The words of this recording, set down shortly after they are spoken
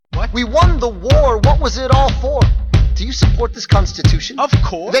We won the war. What was it all for? Do you support this Constitution? Of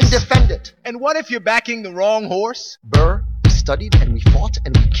course. Then defend it. And what if you're backing the wrong horse? Burr, we studied and we fought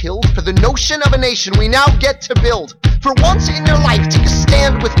and we killed for the notion of a nation we now get to build. For once in your life, take a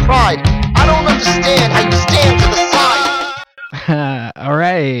stand with pride. I don't understand how you stand to the side. All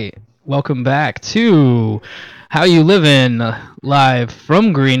right. Welcome back to How You Livin', live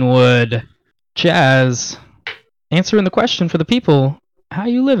from Greenwood. Jazz, answering the question for the people. How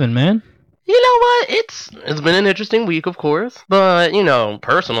you living, man? You know what? It's been an interesting week, of course. But,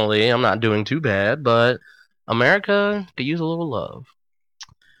 personally, I'm not doing too bad. But America could use a little love.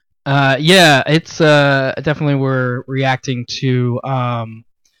 Yeah, it's definitely we're reacting to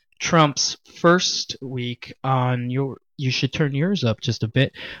Trump's first week on your. You should turn yours up just a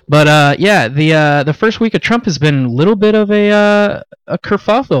bit. But yeah, the first week of Trump has been a little bit of a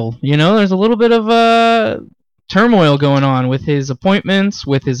kerfuffle. There's a little bit of turmoil going on with his appointments,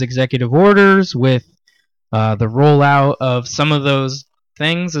 with his executive orders, with the rollout of some of those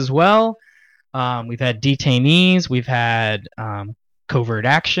things as well. We've had detainees, we've had covert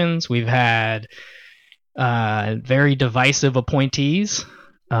actions, we've had very divisive appointees.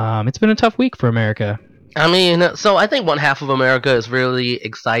 It's been a tough week for America. So I think one half of America is really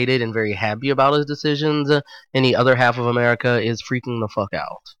excited and very happy about his decisions, and the other half of America is freaking the fuck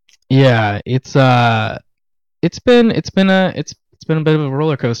out. Yeah, it's been a bit of a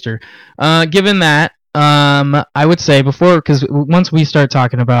roller coaster. Given that, I would say because once we start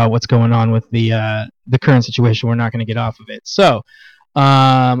talking about what's going on with the current situation, we're not going to get off of it. So,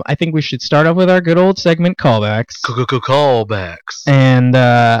 I think we should start off with our good old segment callbacks. Callbacks. And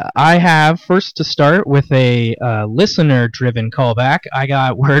I have first to start with a listener-driven callback. I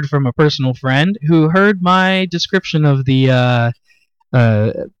got word from a personal friend who heard my description of the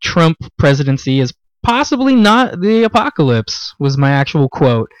Trump presidency as possibly not the apocalypse, was my actual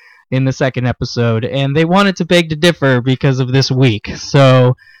quote in the second episode, and they wanted to beg to differ because of this week.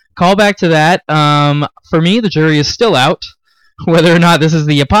 So, call back to that. For me, the jury is still out whether or not this is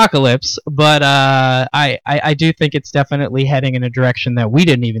the apocalypse, but I do think it's definitely heading in a direction that we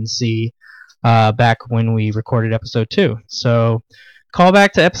didn't even see back when we recorded episode 2. So, call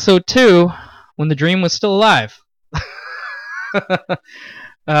back to episode 2 when the dream was still alive.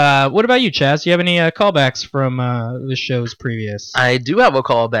 What about you, Chaz? Do you have any callbacks from the show's previous? I do have a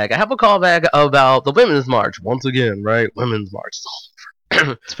callback. I have a callback about the Women's March. Once again, right? Women's March.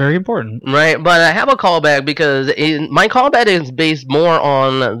 It's very important. Right, but I have a callback because my callback is based more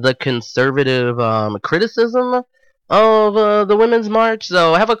on the conservative criticism of the Women's March.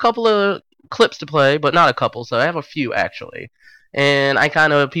 So I have a couple of clips to play, but not a couple, so I have a few, actually. And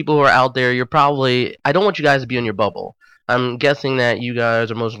people who are out there, I don't want you guys to be in your bubble. I'm guessing that you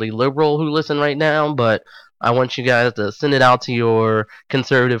guys are mostly liberal who listen right now, but I want you guys to send it out to your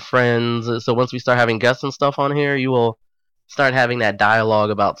conservative friends. So once we start having guests and stuff on here, you will start having that dialogue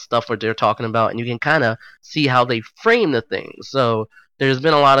about stuff what they're talking about, and you can kind of see how they frame the things. So there's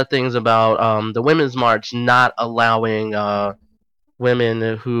been a lot of things about the Women's March not allowing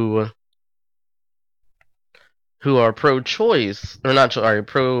women who are pro-choice, or not, sorry,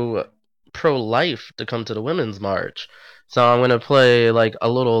 pro-life to come to the Women's March. So I'm going to play a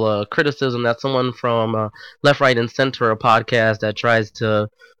little criticism that someone from Left, Right, and Center, a podcast that tries to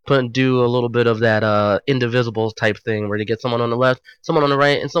do a little bit of that indivisible type thing where they get someone on the left, someone on the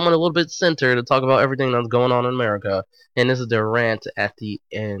right, and someone a little bit center to talk about everything that's going on in America. And this is their rant at the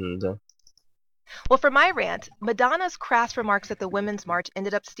end. Well, for my rant, Madonna's crass remarks at the Women's March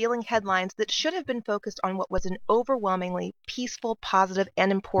ended up stealing headlines that should have been focused on what was an overwhelmingly peaceful, positive,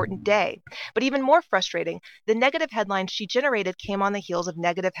 and important day. But even more frustrating, the negative headlines she generated came on the heels of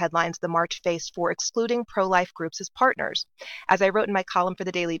negative headlines the march faced for excluding pro-life groups as partners. As I wrote in my column for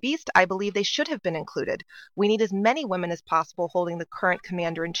the Daily Beast, I believe they should have been included. We need as many women as possible holding the current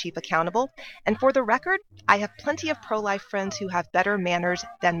commander-in-chief accountable. And for the record, I have plenty of pro-life friends who have better manners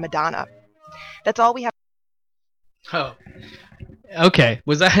than Madonna. That's all we have. Oh, okay.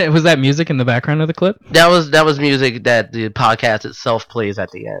 Was that music in the background of the clip? That was music that the podcast itself plays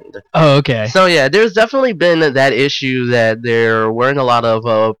at the end. Oh, okay. So yeah, there's definitely been that issue that there weren't a lot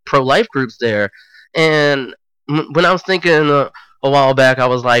of pro-life groups there, and when I was thinking a while back, I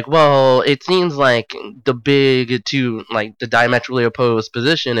was like, well, it seems like the diametrically opposed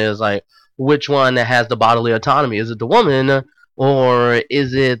position is which one that has the bodily autonomy? Is it the woman? Or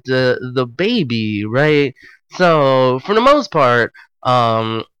is it the baby, right? So, for the most part,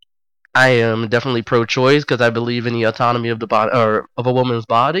 I am definitely pro-choice because I believe in the autonomy of the body, or of a woman's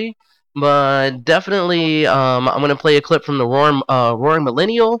body. But definitely, I'm gonna play a clip from the Roaring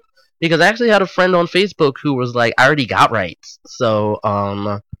Millennial because I actually had a friend on Facebook who was like, "I already got rights." So,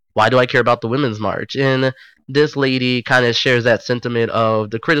 why do I care about the Women's March? And this lady kind of shares that sentiment of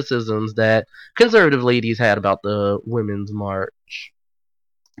the criticisms that conservative ladies had about the Women's March.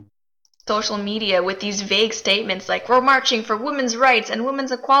 Social media with these vague statements like we're marching for women's rights and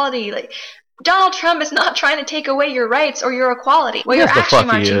women's equality. Like Donald Trump is not trying to take away your rights or your equality. What you're Yes, the actually fuck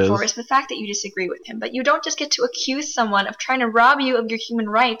he marching is. for is the fact that you disagree with him. But you don't just get to accuse someone of trying to rob you of your human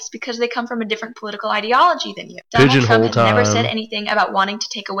rights because they come from a different political ideology than you. Donald Trump Pigeonhole has never said time. anything about wanting to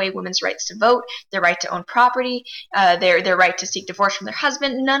take away women's rights to vote, their right to own property, their right to seek divorce from their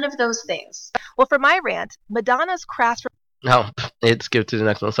husband. None of those things. Well, for my rant, Madonna's crass No, it skipped to the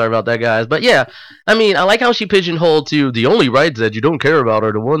next one. Sorry about that, guys. But yeah, I mean, I like how she pigeonholed to the only rights that you don't care about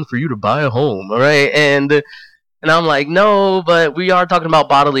are the ones for you to buy a home, all right? And I'm like, no, but we are talking about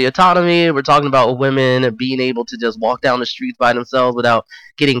bodily autonomy. We're talking about women being able to just walk down the streets by themselves without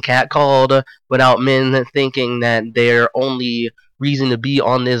getting catcalled, without men thinking that their only reason to be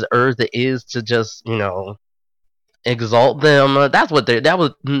on this earth is to just, exalt them. That's what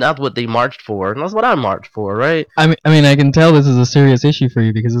they marched for, and that's what I marched for, right? I mean, I can tell this is a serious issue for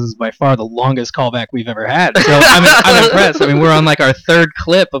you because this is by far the longest callback we've ever had. So I'm impressed. I mean, we're on like our third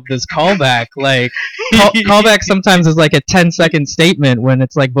clip of this callback. Like, callback sometimes is like a 10-second statement when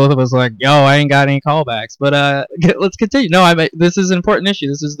it's like both of us are like, yo, I ain't got any callbacks. But let's continue. No, this is an important issue.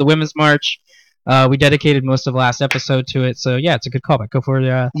 This is the Women's March. We dedicated most of last episode to it, so yeah, it's a good callback. Go for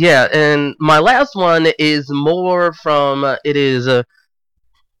it. Yeah, and my last one is more from it's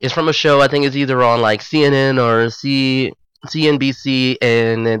from a show. I think it's either on like CNN or CNBC,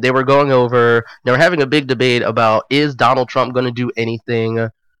 and they were having a big debate about, is Donald Trump going to do anything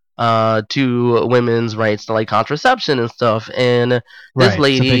to women's rights to like contraception and stuff. And this Right,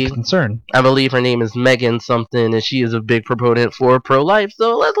 lady, it's a big concern. I believe her name is Megan something, and she is a big proponent for pro-life.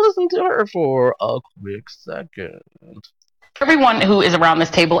 So let's listen to her for a quick second. Everyone who is around this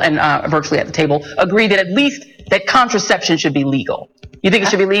table and virtually at the table agree that at least that contraception should be legal. You think it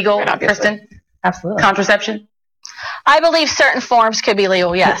should be legal, Kristen? Absolutely. Contraception? I believe certain forms could be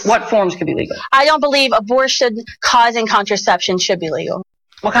legal, yes. What forms could be legal? I don't believe abortion causing contraception should be legal.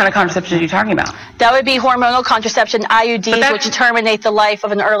 What kind of contraception are you talking about? That would be hormonal contraception, IUDs, that- which terminate the life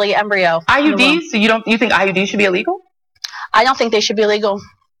of an early embryo. IUDs? So you think IUDs should be illegal? I don't think they should be legal.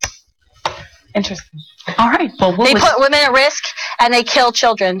 Interesting. All right. Well, They put women at risk and they kill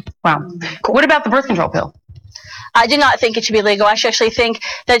children. Wow. What about the birth control pill? I do not think it should be legal. I actually think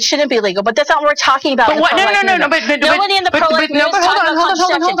that it shouldn't be legal. But that's not what we're talking about. But in the what? No, pro-life movement. but Nobody in the pro-life movement is talking about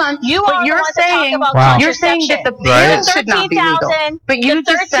contraception. hold on. You But are you're the ones that talk saying- about Wow. You're saying that the pill Right. should not be legal. 13,000 But you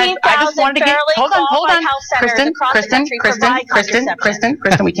just said, I just wanted to get, hold on. Kristen,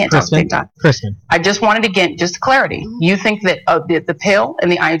 we can't talk at the same time. Kristen. I just wanted to get just clarity. You think that the pill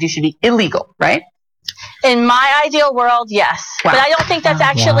and the IUD should be illegal, right? In my ideal world, yes. Wow. But I don't think that's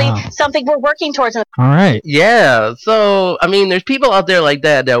actually Wow. something we're working towards. All right. Yeah, so I mean, there's people out there like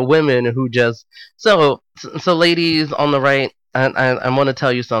that women who just so ladies on the right. I want to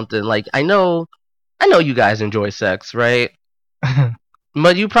tell you something. Like, I know you guys enjoy sex, right?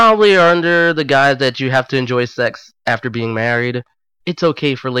 But you probably are under the guise that you have to enjoy sex after being married. It's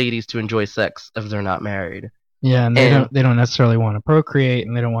okay for ladies to enjoy sex if they're not married. Yeah, and And- they don't necessarily want to procreate,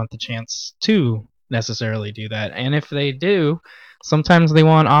 and they don't want the chance to necessarily do that. And if they do, sometimes they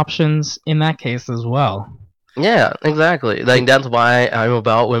want options in that case as well. Yeah, exactly. Like, that's why I'm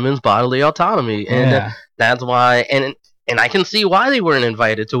about women's bodily autonomy, and Yeah. that's why. And I can see why they weren't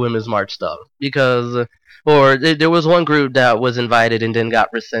invited to Women's March stuff, because there was one group that was invited and then got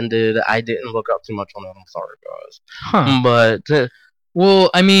rescinded. I didn't look up too much on that. I'm sorry, guys. Huh. But Well,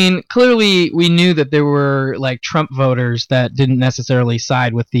 I mean, clearly we knew that there were like Trump voters that didn't necessarily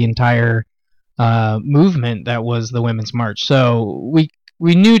side with the entire movement that was the Women's March. So we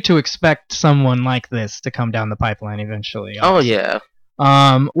knew to expect someone like this to come down the pipeline eventually. oh yeah.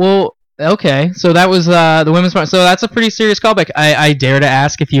 Well, okay. So that was the Women's March. So that's a pretty serious callback. I dare to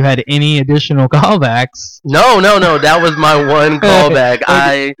ask if you had any additional callbacks. No. That was my one callback.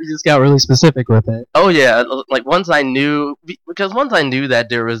 You just got really specific with it. Oh yeah. Like, once I knew that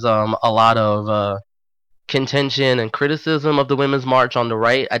there was a lot of contention and criticism of the Women's March on the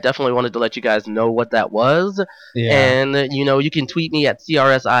right, I definitely wanted to let you guys know what that was. Yeah. And you can tweet me at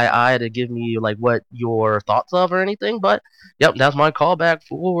CRSII to give me like what your thoughts of or anything. But yep, that's my callback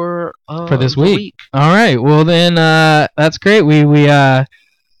for this the week. All right. Well then, that's great.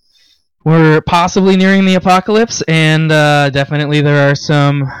 We're possibly nearing the apocalypse, and definitely there are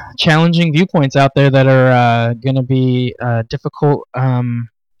some challenging viewpoints out there that are going to be difficult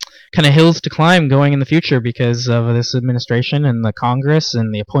kind of hills to climb going in the future because of this administration and the Congress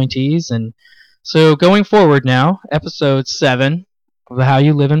and the appointees. And so going forward now, episode 7, the How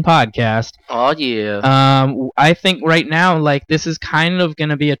You Living podcast. Oh yeah. I think right now, like, this is kind of going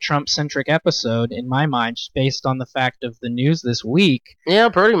to be a Trump-centric episode in my mind, just based on the fact of the news this week. Yeah,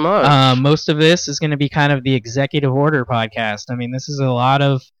 pretty much. Most of this is going to be kind of the executive order podcast. I mean, this is a lot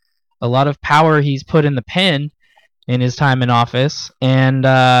of power he's put in the pen in his time in office, and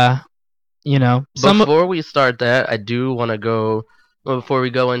Before we start that, I do want to go. Before we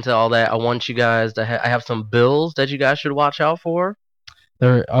go into all that, I want you guys to. I have some bills that you guys should watch out for.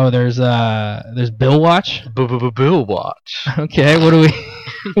 There's Bill Watch. Bill Watch. Okay, what do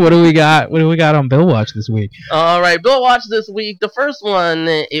we got? What do we got on Bill Watch this week? All right, Bill Watch this week. The first one,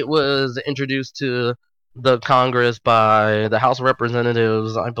 it was introduced to the Congress by the House of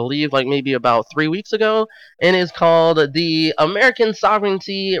Representatives, I believe, like maybe about 3 weeks ago, and is called the American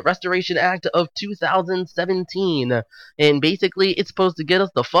Sovereignty Restoration Act of 2017. And basically, it's supposed to get us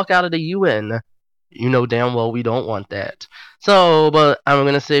the fuck out of the UN. You know damn well we don't want that. So, but I'm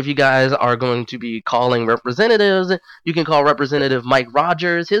going to say, if you guys are going to be calling representatives, you can call Representative Mike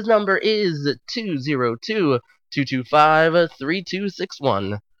Rogers. His number is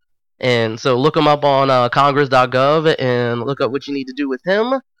 202-225-3261. And so look him up on congress.gov and look up what you need to do with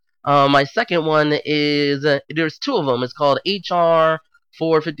him. My second one is, there's two of them. It's called HR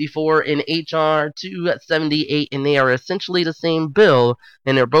 454 and HR 278, and they are essentially the same bill,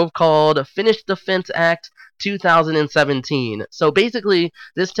 and they're both called Finish Defense Act 2017. So basically,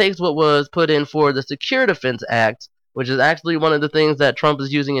 this takes what was put in for the Secure Defense Act, which is actually one of the things that Trump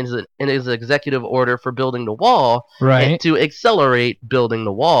is using in his executive order for building the wall, Right. and to accelerate building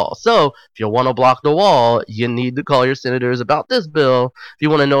the wall. So, if you want to block the wall, you need to call your senators about this bill. If you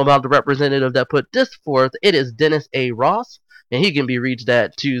want to know about the representative that put this forth, it is Dennis A. Ross, and he can be reached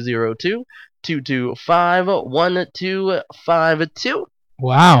at 202-225-1252.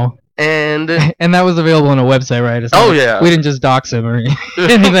 Wow. And And that was available on a website, right? It's not like- yeah. We didn't just dox him or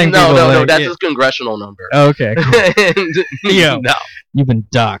anything. no, people, like, that's yeah. his congressional number. Okay, cool. And, Yo. no, You've been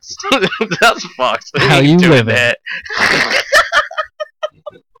doxxed. that's fucked. How Ain't you doing living? that.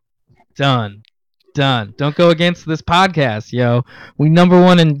 Done. Don't go against this podcast, yo. We number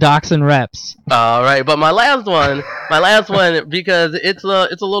one in doxing reps. All right, but my last one, because it's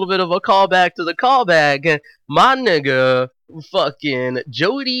a little bit of a callback to the callback. My nigga, fucking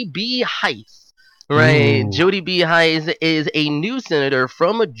Jody B. Heiss, right? Ooh. Jody B. Heiss is a new senator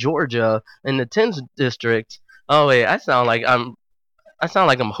from Georgia in the 10th district. Oh wait, I sound like I'm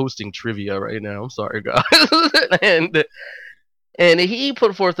hosting trivia right now. I'm sorry, guys. And he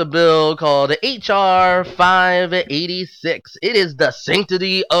put forth a bill called H.R. 586. It is the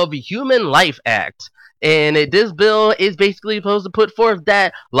Sanctity of Human Life Act. And this bill is basically supposed to put forth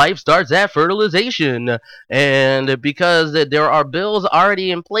that life starts at fertilization. And because there are bills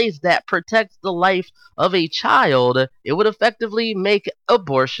already in place that protect the life of a child, it would effectively make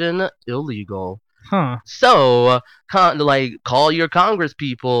abortion illegal. Huh. So, call your Congress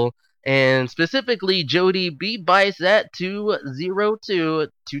people. And specifically, Jody B. Bice at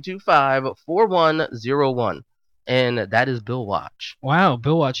 202-225-4101. And that is Bill Watch. Wow,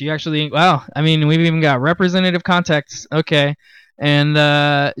 Bill Watch. You actually, wow. I mean, we've even got representative contacts. Okay. And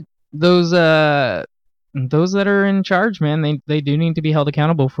those that are in charge, man, they do need to be held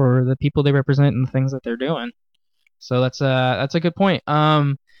accountable for the people they represent and the things that they're doing. So that's a good point.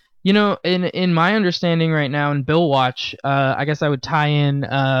 In my understanding right now in Bill Watch, I guess I would tie in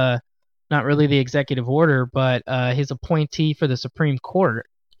not really the executive order, but his appointee for the Supreme Court.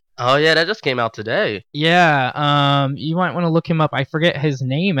 Oh yeah, that just came out today. Yeah, you might want to look him up. I forget his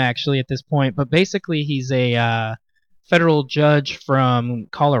name actually at this point, but basically he's a federal judge from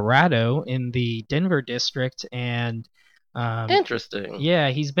Colorado in the Denver district, and Interesting.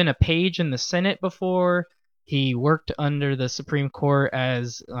 yeah, he's been a page in the Senate before. He worked under the Supreme Court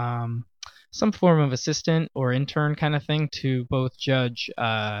as some form of assistant or intern kind of thing to both Judge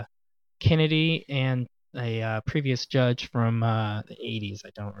Kennedy and a previous judge from the 80s. I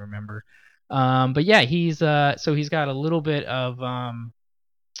don't remember. But yeah, he's got a little bit of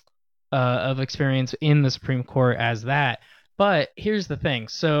experience in the Supreme Court as that. But here's the thing.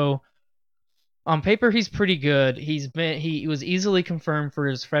 So on paper, he's pretty good. He was easily confirmed for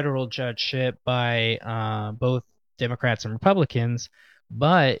his federal judgeship by both Democrats and Republicans,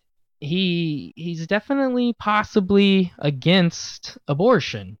 but he's definitely possibly against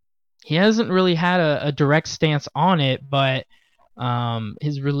abortion. He hasn't really had a direct stance on it, but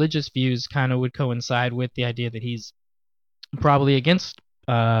his religious views kind of would coincide with the idea that he's probably against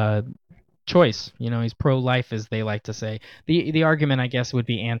choice. He's pro-life, as they like to say. The argument, I guess, would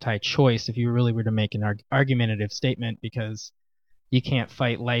be anti-choice if you really were to make an argumentative statement, because you can't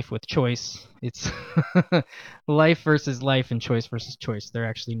fight life with choice. It's life versus life and choice versus choice. They're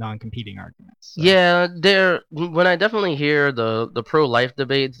actually non-competing arguments. So. Yeah, when I definitely hear the pro-life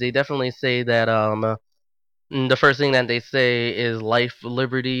debates, they definitely say that the first thing that they say is life,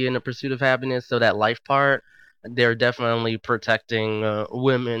 liberty, and the pursuit of happiness. So that life part, they're definitely protecting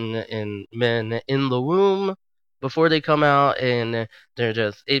women and men in the womb before they come out, and they're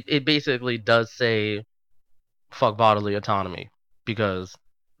just it basically does say fuck bodily autonomy because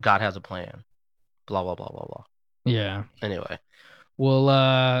God has a plan. Blah blah blah blah blah. Yeah. Anyway.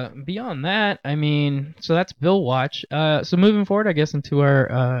 Well, beyond that, I mean, so that's Bill Watch. So moving forward, I guess into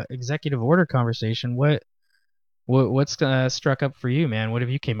our executive order conversation, what's struck up for you, man? What have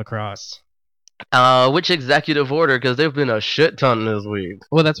you came across? Which executive order? Because there've been a shit ton this week.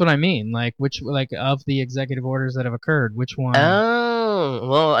 Well, that's what I mean. Like, of the executive orders that have occurred, which one? Oh,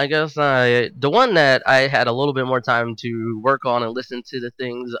 well, I guess the one that I had a little bit more time to work on and listen to the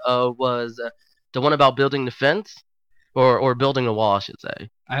things was the one about building the fence, or building a wall, I should say.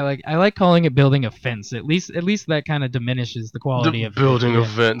 I like calling it building a fence. At least that kind of diminishes the quality of building a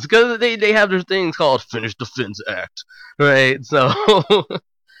fence, because they have their things called Finish the Fence Act, right? So.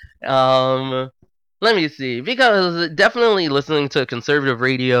 Let me see, because definitely listening to conservative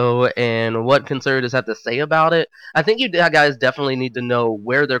radio and what conservatives have to say about it, I think you guys definitely need to know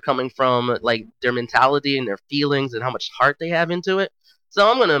where they're coming from, like their mentality and their feelings and how much heart they have into it.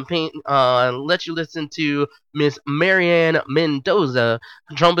 So I'm gonna let you listen to Miss Marianne Mendoza.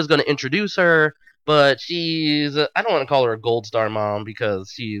 Trump is gonna introduce her, but she's I don't want to call her a gold star mom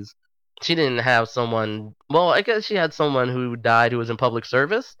because she didn't have someone. Well, I guess she had someone who died who was in public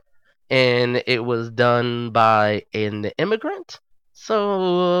service. And it was done by an immigrant.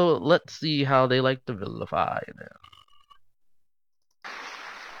 So let's see how they like to vilify them.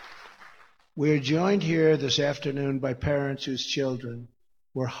 We are joined here this afternoon by parents whose children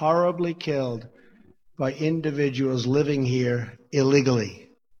were horribly killed by individuals living here illegally.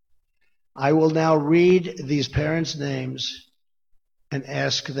 I will now read these parents' names and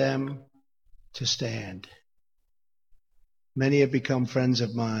ask them to stand. Many have become friends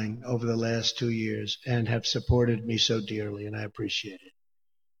of mine over the last 2 years and have supported me so dearly, and I appreciate it.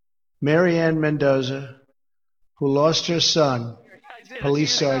 Marianne Mendoza, who lost her son,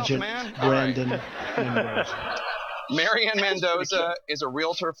 Police Sergeant Brandon Mendoza. Marianne Mendoza is a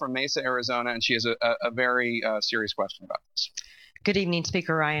realtor from Mesa, Arizona, and she has a very serious question about this. Good evening,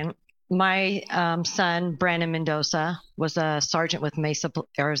 Speaker Ryan. My son, Brandon Mendoza, was a sergeant with Mesa,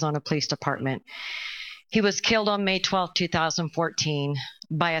 Arizona Police Department. He was killed on May 12, 2014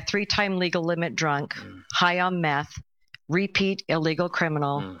 by a 3-time legal limit drunk, high on meth, repeat illegal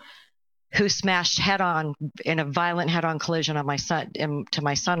criminal, who smashed head-on in a violent head-on collision on to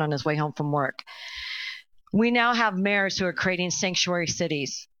my son on his way home from work. We now have mayors who are creating sanctuary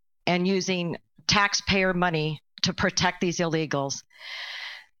cities and using taxpayer money to protect these illegals.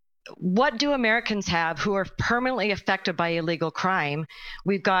 What do Americans have who are permanently affected by illegal crime?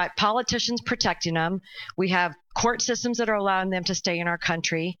 We've got politicians protecting them. We have court systems that are allowing them to stay in our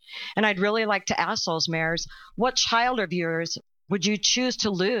country. And I'd really like to ask those mayors, what child of yours would you choose to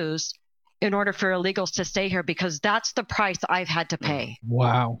lose in order for illegals to stay here? Because that's the price I've had to pay.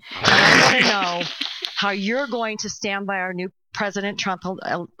 Wow. And I want to know how you're going to stand by our new President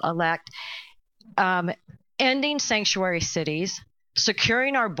Trump-elect, ending sanctuary cities,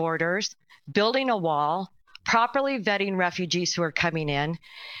 securing our borders, building a wall, properly vetting refugees who are coming in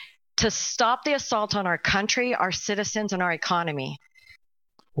to stop the assault on our country, our citizens, and our economy.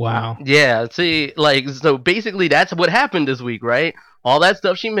 Wow. Yeah, see, so basically that's what happened this week, right? All that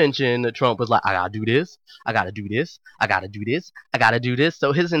stuff she mentioned, Trump was like, I gotta do this, I gotta do this, I gotta do this, I gotta do this.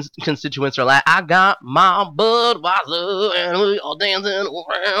 So his constituents are like, I got my Budweiser and we all dancing around,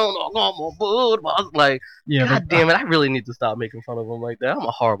 I got my Budweiser. Like, yeah, God damn it, I really need to stop making fun of him like that. I'm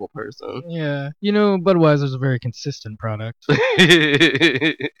a horrible person. Yeah, Budweiser's a very consistent product.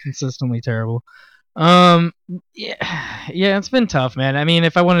 Consistently terrible. Yeah, it's been tough, man. I mean,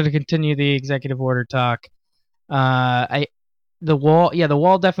 if I wanted to continue the executive order talk, the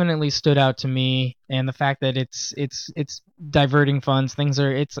wall definitely stood out to me, and the fact that it's diverting funds,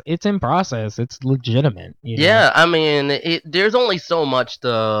 it's in process, it's legitimate. Yeah, I mean, there's only so much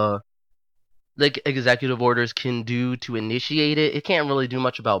the executive orders can do to initiate it. It can't really do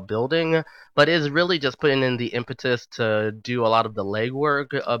much about building, but it's really just putting in the impetus to do a lot of the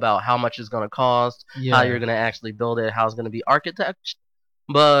legwork about how much it's going to cost, how you're going to actually build it, how it's going to be architected.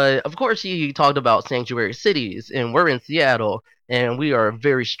 But of course, he talked about sanctuary cities, and we're in Seattle, and we are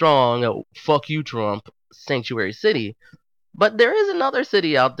very strong. Fuck you, Trump. Sanctuary city. But there is another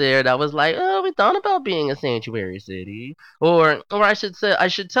city out there that was like, oh, we thought about being a sanctuary city, or I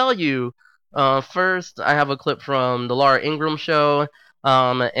should tell you. First, I have a clip from the Laura Ingraham show.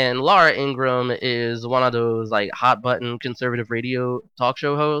 And Laura Ingraham is one of those like hot button conservative radio talk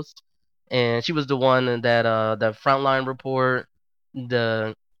show hosts, and she was the one that the Frontline Report,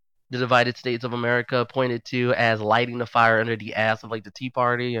 the divided states of America pointed to as lighting the fire under the ass of like the Tea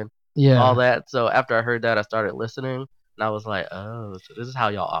Party and all that. So after I heard that, I started listening, and I was like, oh, so this is how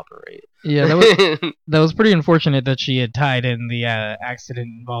y'all operate. Yeah, that was pretty unfortunate that she had tied in the accident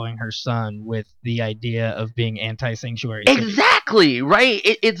involving her son with the idea of being anti-sanctuary. Exactly, right?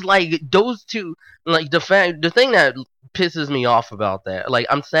 It's like those two, like the thing that pisses me off about that, like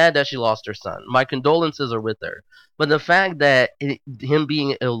I'm sad that she lost her son. My condolences are with her. But the fact that him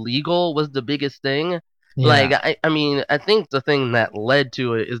being illegal was the biggest thing. Yeah. Like, I mean, I think the thing that led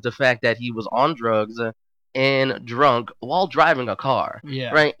to it is the fact that he was on drugs and drunk while driving a car.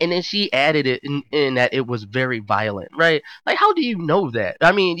 Yeah. Right? And then she added it in that it was very violent, right? Like, how do you know that?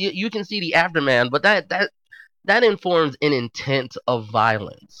 I mean, you can see the aftermath, but that informs an intent of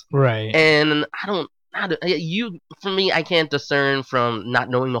violence. Right. And for me, I can't discern from not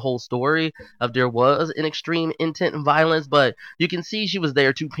knowing the whole story if there was an extreme intent and violence, but you can see she was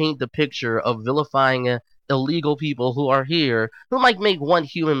there to paint the picture of vilifying illegal people who are here who might make one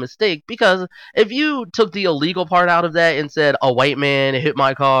human mistake. Because if you took the illegal part out of that and said a white man hit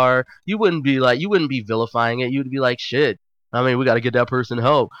my car, you wouldn't be vilifying it. You'd be like, shit. I mean, we got to get that person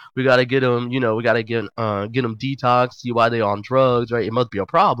help. We got to get them, we got to get them detox, see why they're on drugs, right? It must be a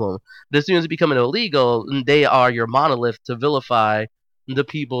problem. But as soon as it becomes illegal, they are your monolith to vilify the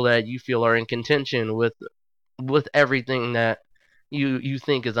people that you feel are in contention with everything that you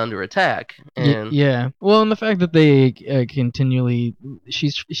think is under attack. And yeah. Well, and the fact that they continually,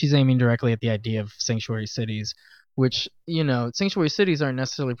 she's aiming directly at the idea of sanctuary cities, which, sanctuary cities aren't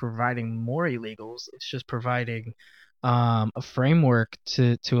necessarily providing more illegals. It's just providing a framework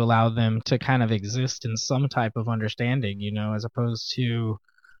to allow them to kind of exist in some type of understanding, as opposed to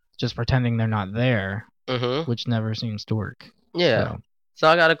just pretending they're not there, which never seems to work. Yeah. So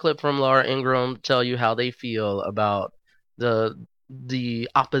I got a clip from Laura Ingraham tell you how they feel about the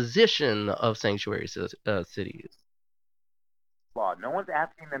opposition of sanctuary cities. Law. No one's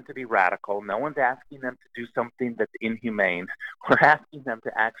asking them to be radical. No one's asking them to do something that's inhumane. We're asking them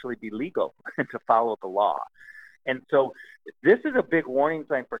to actually be legal and to follow the law. And so this is a big warning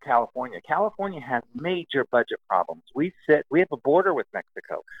sign for California. California has major budget problems. We have a border with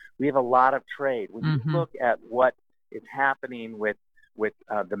Mexico. We have a lot of trade. When you look at what is happening with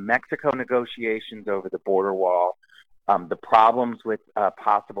the Mexico negotiations over the border wall, the problems with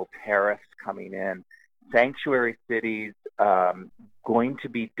possible tariffs coming in, sanctuary cities going to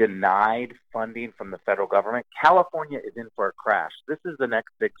be denied funding from the federal government, California is in for a crash. This is the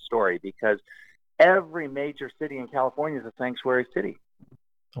next big story because every major city in California is a sanctuary city.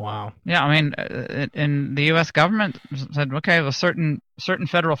 Wow. Yeah, I mean, and the U.S. government said, okay, well, certain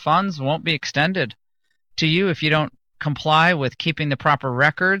federal funds won't be extended to you if you don't comply with keeping the proper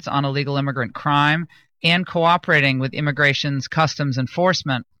records on illegal immigrant crime and cooperating with immigration's customs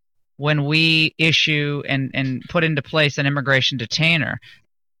enforcement when we issue and put into place an immigration detainer.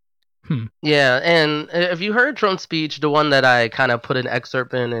 Yeah, and if you heard Trump's speech, the one that I kind of put an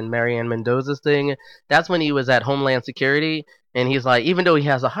excerpt in Marianne Mendoza's thing, that's when he was at Homeland Security, and he's like, even though he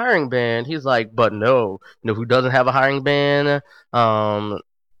has a hiring ban, he's like, but no, who doesn't have a hiring ban?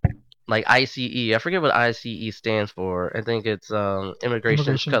 Like ICE, I forget what ICE stands for. I think it's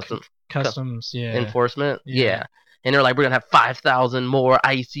Immigration Customs Enforcement. Yeah. And they're like, we're gonna have 5,000 more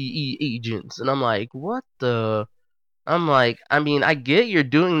ICE agents, and I'm like, what the? I'm like, I mean, I get you're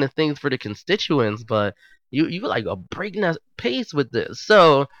doing the things for the constituents, but you like a breakneck pace with this.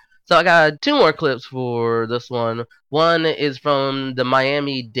 So I got two more clips for this one. One is from the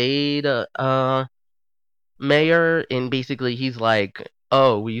Miami-Dade mayor, and basically he's like,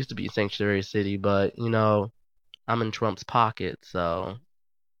 oh, we used to be a sanctuary city, but I'm in Trump's pocket, so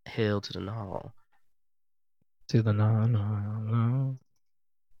hail to the no. To the no.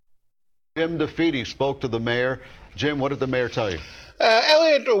 Jim DeFeeti spoke to the mayor. Jim, what did the mayor tell you?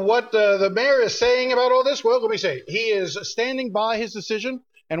 Elliot, what the mayor is saying about all this, well, let me say, he is standing by his decision,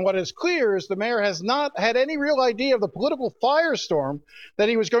 and what is clear is the mayor has not had any real idea of the political firestorm that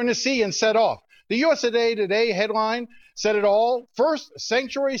he was going to see and set off. The USA Today headline said it all. First,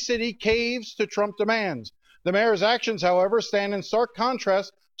 sanctuary city caves to Trump demands. The mayor's actions, however, stand in stark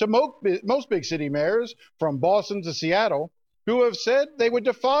contrast to most big city mayors, from Boston to Seattle, who have said they would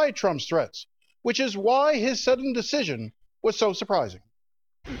defy Trump's threats, which is why his sudden decision was so surprising.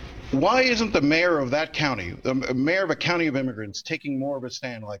 Why isn't the mayor of that county, the mayor of a county of immigrants, taking more of a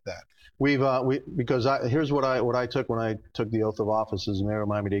stand like that? Here's what I took when I took the oath of office as mayor of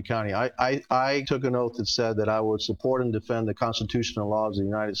Miami-Dade County. I took an oath that said that I would support and defend the constitutional laws of the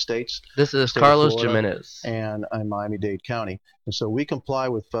United States. This is Carlos Jimenez. And Miami-Dade County. And so we comply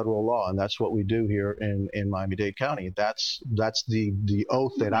with federal law, and that's what we do here in Miami-Dade County. That's the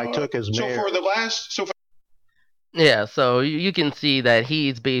oath that I took as mayor. Yeah, so you can see that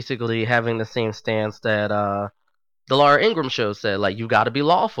he's basically having the same stance that the Laura Ingraham show said, like, you got to be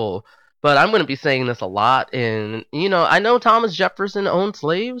lawful. But I'm going to be saying this a lot, and, I know Thomas Jefferson owned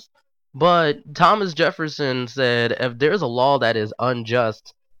slaves, but Thomas Jefferson said, if there's a law that is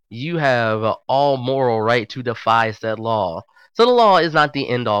unjust, you have all moral right to defy said law. So the law is not the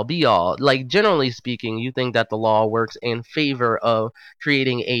end-all, be-all. Like, generally speaking, you think that the law works in favor of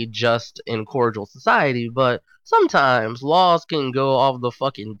creating a just and cordial society, but sometimes laws can go off the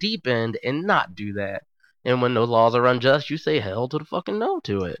fucking deep end and not do that. And when those laws are unjust, you say hell to the fucking no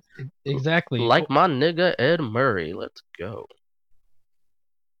to it. Exactly. Like my nigga Ed Murray. Let's go.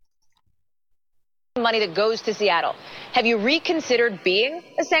 Money that goes to Seattle. Have you reconsidered being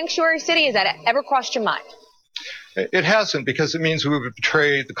a sanctuary city? Has that ever crossed your mind? It hasn't, because it means we would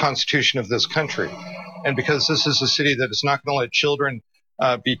betray the Constitution of this country. And because this is a city that is not going to let children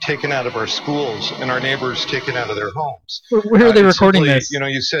be taken out of our schools and our neighbors taken out of their homes. Where are they recording this?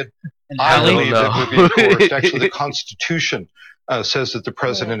 You said, I I don't believe know. that would be coerced. Actually, the Constitution says that the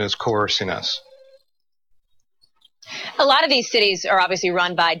president is coercing us. A lot of these cities are obviously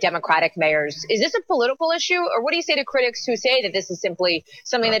run by Democratic mayors. Is this a political issue, or what do you say to critics who say that this is simply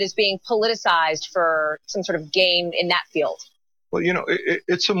something that is being politicized for some sort of gain in that field? Well,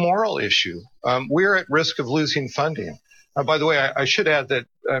 it's a moral issue. We're at risk of losing funding. By the way, I should add that,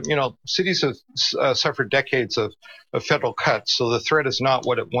 cities have suffered decades of federal cuts, so the threat is not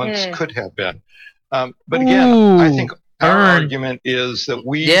what it once could have been. But again, I think our argument is that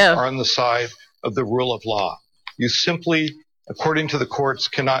we are on the side of the rule of law. You simply, according to the courts,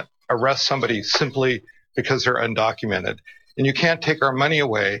 cannot arrest somebody simply because they're undocumented. And you can't take our money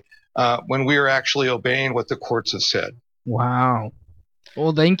away when we are actually obeying what the courts have said. Wow.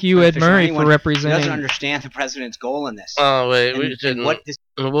 Well, thank you, Ed Murray, for representing. Doesn't understand the president's goal in this. Oh wait,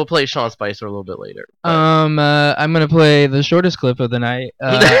 we'll play Sean Spicer a little bit later. I'm gonna play the shortest clip of the night.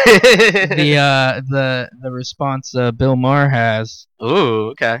 The response Bill Maher has. Ooh,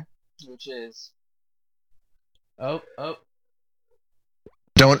 okay. Which is. Oh.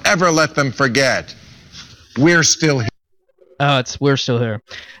 Don't ever let them forget. We're still here. Oh, we're still here.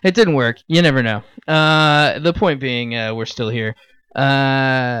 It didn't work. You never know. The point being, we're still here.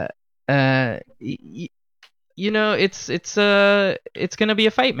 It's gonna be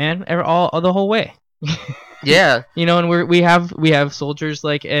a fight, man. All the whole way. Yeah. And we have soldiers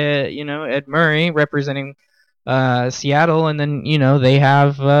like Ed Murray representing Seattle, and then they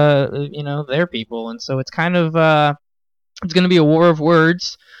have their people, and so it's kind of it's gonna be a war of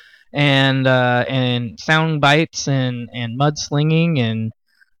words and sound bites and mudslinging and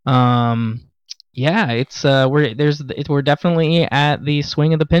we're definitely at the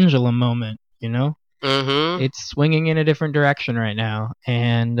swing of the pendulum moment, Mm-hmm. It's swinging in a different direction right now,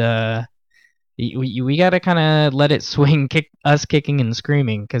 and we gotta kind of let it swing, us kicking and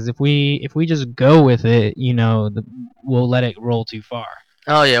screaming, because if we just go with it, we'll let it roll too far.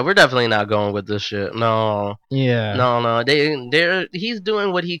 Oh yeah, we're definitely not going with this shit. No. Yeah. No. He's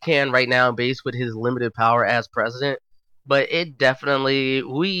doing what he can right now, based with his limited power as president. But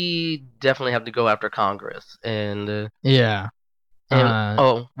we definitely have to go after Congress, and yeah.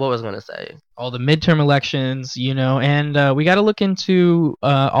 What was I gonna say? All the midterm elections, and we got to look into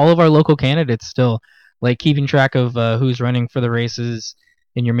all of our local candidates still, like keeping track of who's running for the races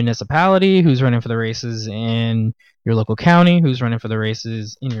in your municipality, who's running for the races in your local county, who's running for the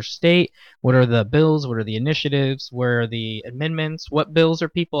races in your state, what are the bills, what are the initiatives, where are the amendments, what bills are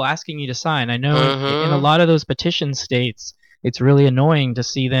people asking you to sign. I know in a lot of those petition states, it's really annoying to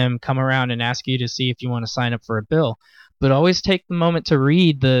see them come around and ask you to see if you want to sign up for a bill. But always take the moment to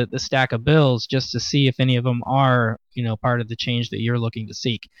read the stack of bills just to see if any of them are, part of the change that you're looking to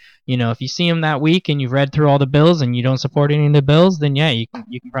seek. If you see them that week and you've read through all the bills and you don't support any of the bills, then yeah, you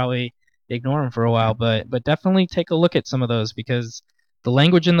can probably ignore them for a while. But definitely take a look at some of those, because the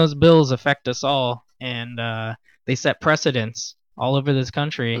language in those bills affect us all, and they set precedents all over this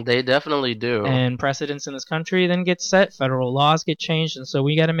country. They definitely do. And precedents in this country then get set, federal laws get changed, and so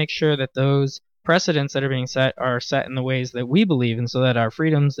we got to make sure that those precedents that are being set are set in the ways that we believe in, so that our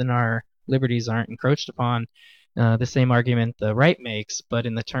freedoms and our liberties aren't encroached upon. The same argument the right makes, but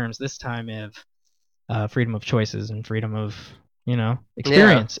in the terms this time of freedom of choices and freedom of You know,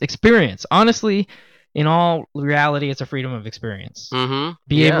 experience. Honestly, in all reality, it's a freedom of experience. Mm-hmm.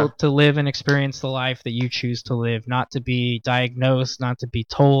 Be able to live and experience the life that you choose to live, not to be diagnosed, not to be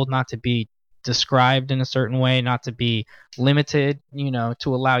told, not to be described in a certain way, not to be limited, you know,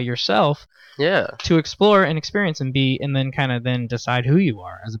 to allow yourself to explore and experience and be, and then kind of then decide who you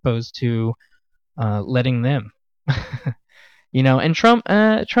are, as opposed to letting them. You know, and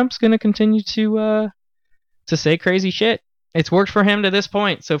Trump's going to continue to say crazy shit. It's worked for him to this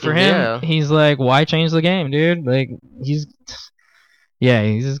point. So for him, he's like, why change the game, dude? Like, he's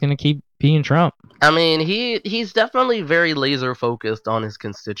just going to keep being Trump. I mean, he's definitely very laser focused on his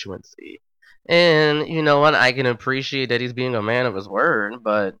constituency. And you know what? I can appreciate that he's being a man of his word,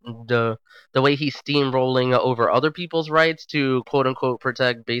 but the way he's steamrolling over other people's rights to quote unquote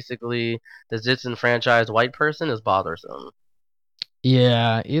protect basically the disenfranchised white person is bothersome.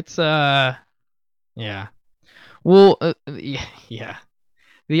 Yeah, it's yeah. Well, yeah.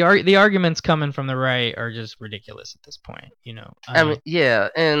 The arguments coming from the right are just ridiculous at this point, you know. I mean, yeah,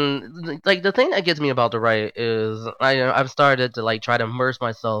 and like the thing that gets me about the right is I've started to like try to immerse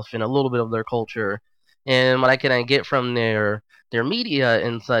myself in a little bit of their culture, and what I can get from their media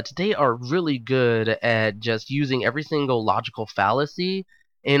and such, they are really good at just using every single logical fallacy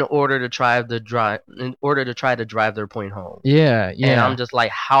in order to try to drive their point home. Yeah. And I'm just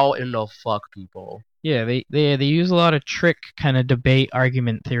like, how in the fuck, people? Yeah, they use a lot of trick kind of debate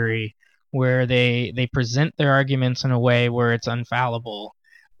argument theory where they present their arguments in a way where it's infallible,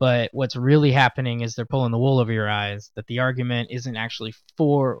 but what's really happening is they're pulling the wool over your eyes, that the argument isn't actually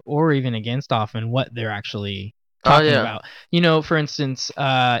for or even against often what they're actually talking about. You know, for instance,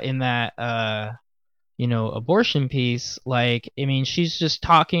 in that abortion piece, like, I mean, she's just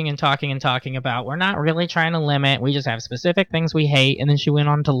talking about, we're not really trying to limit, we just have specific things we hate, and then she went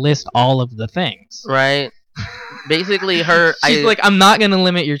on to list all of the things. Right. Basically, she's like, I'm not going to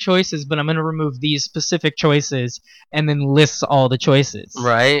limit your choices, but I'm going to remove these specific choices, and then lists all the choices.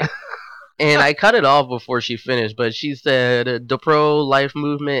 Right. And I cut it off before she finished, but she said the pro-life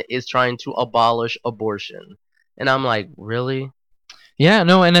movement is trying to abolish abortion. And I'm like, really? Yeah,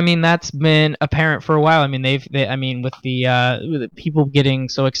 no, and I mean that's been apparent for a while. I mean with the people getting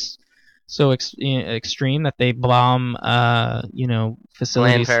so extreme that they bomb facilities,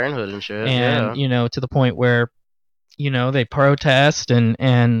 Planned Parenthood and shit, and to the point where they protest and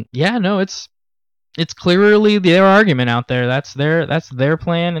it's clearly their argument out there. That's their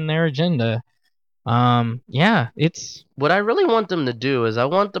plan and their agenda. It's what I really want them to do is I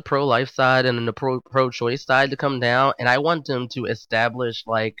want the pro-life side and the pro-choice side to come down, and I want them to establish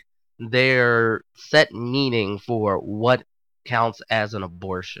like their set meaning for what counts as an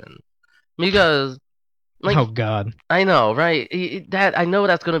abortion. Because like, oh god, I know, right? I know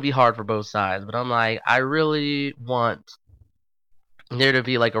that's going to be hard for both sides, but I'm like, I really want there to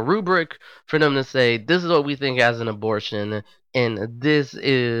be like a rubric for them to say this is what we think as an abortion, and this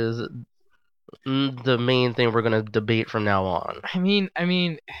is the main thing we're gonna debate from now on. I mean,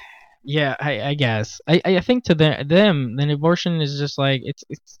 yeah, I guess. I think to them, then abortion is just like it's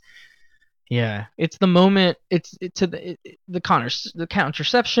the moment. It's to the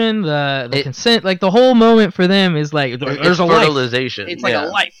contraception, the consent, like the whole moment for them is like there's a fertilization. Life. It's like a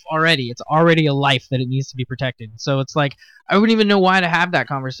life already. It's already a life that it needs to be protected. So it's like I wouldn't even know why to have that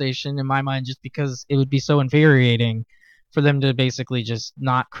conversation in my mind, just because it would be so infuriating for them to basically just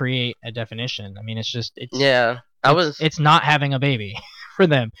not create a definition. I mean, it's not having a baby for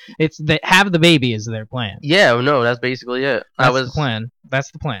them. It's have the baby is their plan. Yeah, no, that's basically it. That's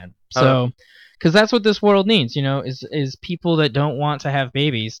the plan. So, because that's what this world needs, is people that don't want to have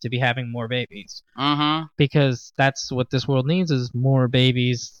babies to be having more babies. Mm-hmm. Because that's what this world needs, is more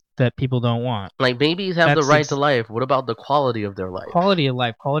babies that people don't want. Like, babies have the right to life. What about the quality of their life? Quality of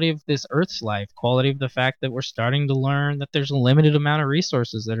life, quality of this Earth's life, quality of the fact that we're starting to learn that there's a limited amount of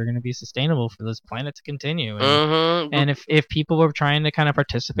resources that are going to be sustainable for this planet to continue. And if people are trying to kind of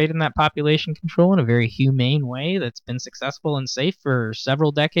participate in that population control in a very humane way that's been successful and safe for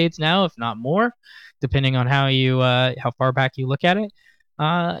several decades now, if not more, depending on how far back you look at it,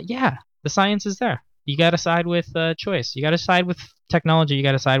 the science is there. You got to side with choice. You got to side with technology. You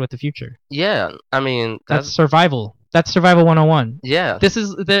got to side with the future. Yeah, I mean that's survival. That's survival 101. Yeah. This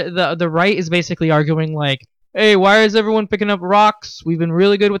is the right is basically arguing like, hey, why is everyone picking up rocks? We've been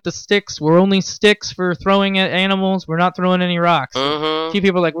really good with the sticks. We're only sticks for throwing at animals. We're not throwing any rocks. Mm-hmm. A few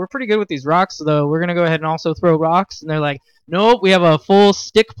people are like, we're pretty good with these rocks, though. We're gonna go ahead and also throw rocks. And they're like, nope, we have a full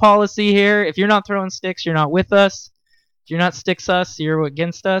stick policy here. If you're not throwing sticks, you're not with us. If you're not sticks us, you're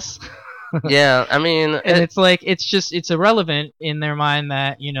against us. Yeah, I mean, and it's like it's irrelevant in their mind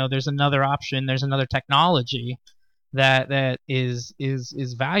that there's another option, there's another technology that is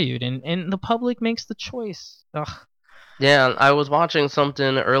valued, and the public makes the choice. Ugh. Yeah, I was watching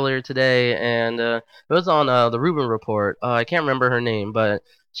something earlier today, and it was on the Rubin Report. I can't remember her name, but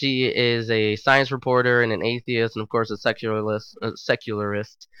she is a science reporter and an atheist, and of course a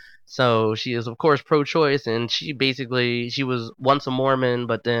secularist. So she is, of course, pro-choice, and she was once a Mormon,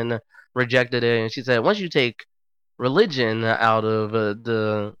 but then rejected it. And she said, once you take religion out of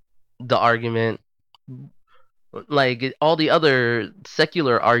the argument, like all the other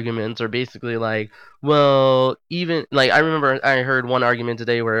secular arguments are basically like, well, even like I remember I heard one argument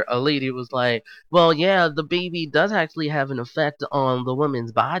today where a lady was like, well, yeah, the baby does actually have an effect on the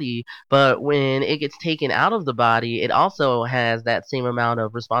woman's body, but when it gets taken out of the body, it also has that same amount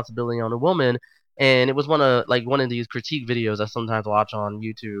of responsibility on the woman. And it was one of these critique videos I sometimes watch on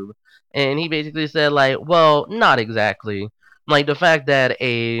YouTube, and he basically said like, well, not exactly. Like the fact that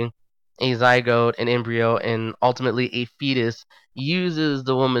a zygote, an embryo, and ultimately a fetus uses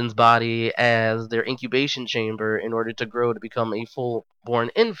the woman's body as their incubation chamber in order to grow to become a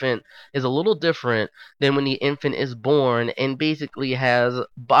full-born infant is a little different than when the infant is born and basically has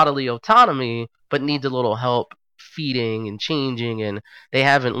bodily autonomy but needs a little help feeding and changing, and they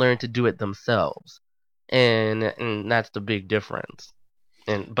haven't learned to do it themselves. And that's the big difference.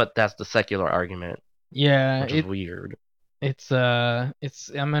 But that's the secular argument. Yeah, which is weird. I'm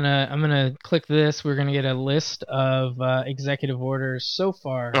gonna click this. We're gonna get a list of executive orders so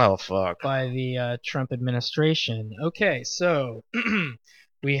far. Oh fuck. By the Trump administration. Okay, so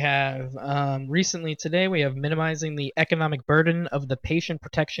we have recently today we have minimizing the economic burden of the Patient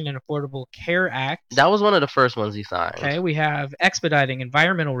Protection and Affordable Care Act. That was one of the first ones he signed. Okay, we have expediting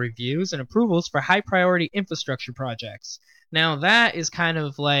environmental reviews and approvals for high priority infrastructure projects. Now that is kind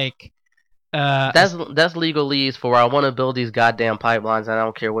of like that's legalese for I want to build these goddamn pipelines and I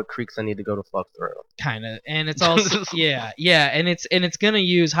don't care what creeks I need to go to fuck through. Kind of, and it's also yeah, and it's gonna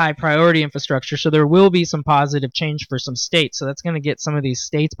use high priority infrastructure, so there will be some positive change for some states. So that's gonna get some of these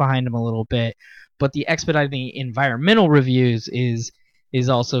states behind them a little bit. But the expediting environmental reviews is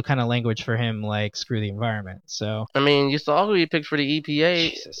also kind of language for him, like screw the environment. So I mean, you saw who he picked for the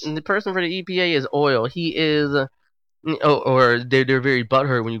EPA. Jesus. The person for the EPA is oil. He is. Or they're very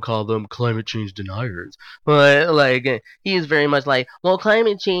butthurt when you call them climate change deniers. But like he is very much like, well,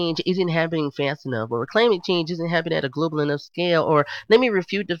 climate change isn't happening fast enough, or climate change isn't happening at a global enough scale, or let me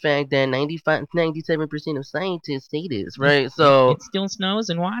refute the fact that 97% of scientists say this, right? So it still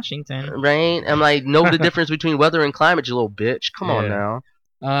snows in Washington, right? I'm like, know the difference between weather and climate, you little bitch. Come on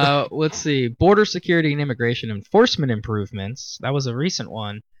now. Let's see. Border security and immigration enforcement improvements. That was a recent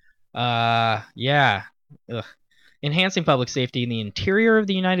one. Yeah. Ugh. Enhancing public safety in the interior of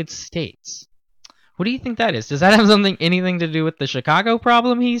the United States. What do you think that is? Does that have anything to do with the Chicago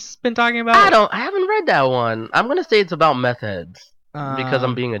problem he's been talking about? I haven't read that one. I'm gonna say it's about meth heads because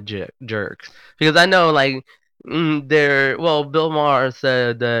I'm being a jerk. Because I know Bill Maher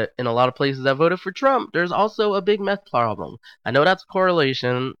said that in a lot of places that voted for Trump, there's also a big meth problem. I know that's a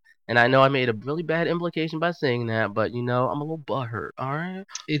correlation. And I know I made a really bad implication by saying that, but I'm a little butthurt. All right,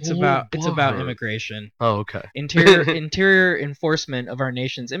 it's about immigration. Oh, okay. Interior enforcement of our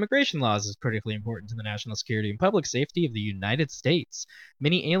nation's immigration laws is critically important to the national security and public safety of the United States.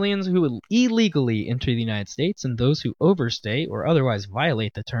 Many aliens who illegally enter the United States and those who overstay or otherwise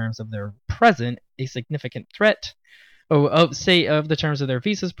violate the terms of their present a significant threat. Of the terms of their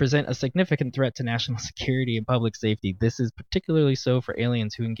visas present a significant threat to national security and public safety. This is particularly so for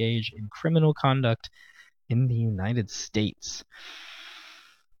aliens who engage in criminal conduct in the United States.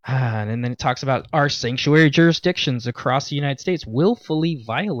 And then it talks about our sanctuary jurisdictions across the United States willfully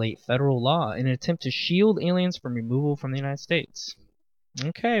violate federal law in an attempt to shield aliens from removal from the United States.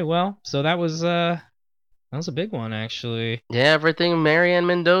 Okay, well, so that was a big one, actually. Yeah, everything Marianne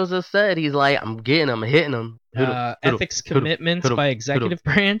Mendoza said, he's like, I'm getting him, hitting him. Ethics commitments by executive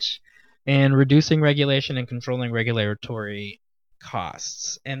branch and reducing regulation and controlling regulatory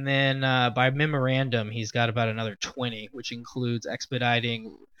costs. And then by memorandum, he's got about another 20, which includes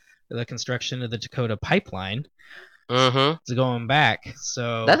expediting the construction of the Dakota pipeline. Mm-hmm. It's going back.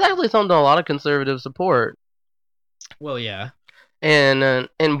 So that's actually something a lot of conservatives support. Well, yeah.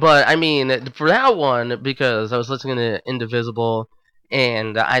 But I mean, for that one, because I was listening to Indivisible,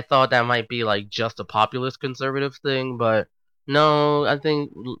 and I thought that might be like just a populist conservative thing, but no, I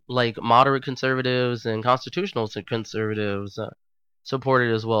think like moderate conservatives and constitutional conservatives support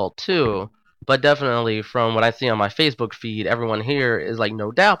it as well too. But definitely from what I see on my Facebook feed, everyone here is like no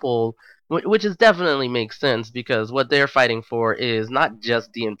DAPL, which is definitely makes sense because what they're fighting for is not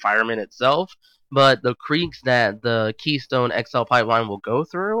just the environment itself, but the creeks that the Keystone XL pipeline will go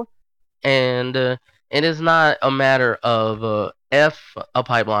through. And And it's not a matter of if a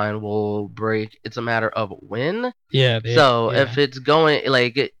pipeline will break. It's a matter of when. Yeah. So if it's going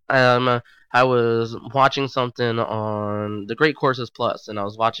I was watching something on the Great Courses Plus, and I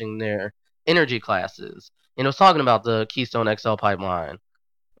was watching their energy classes, and it was talking about the Keystone XL pipeline,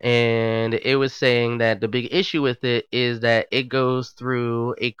 and it was saying that the big issue with it is that it goes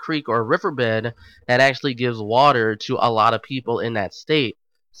through a creek or riverbed that actually gives water to a lot of people in that state.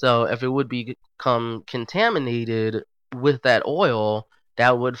 So if it would become contaminated with that oil,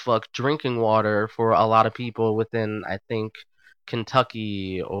 that would fuck drinking water for a lot of people within, I think,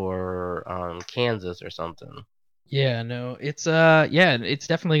 Kentucky or Kansas or something. Yeah, no, it's it's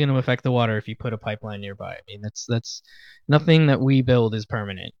definitely going to affect the water if you put a pipeline nearby. I mean, that's nothing that we build is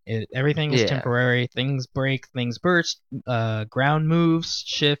permanent. Everything is temporary. Things break, things burst, ground moves,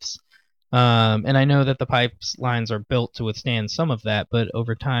 shifts. And I know that the pipelines are built to withstand some of that, but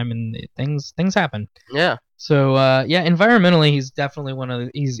over time and things happen. Yeah. So environmentally, he's definitely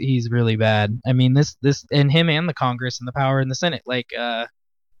he's really bad. I mean, this and him and the Congress and the power in the Senate,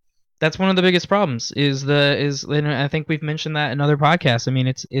 that's one of the biggest problems. And I think we've mentioned that in other podcasts. I mean,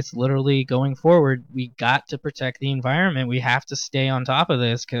 it's literally going forward. We got to protect the environment. We have to stay on top of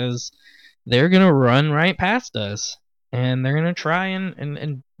this because they're gonna run right past us, and they're gonna try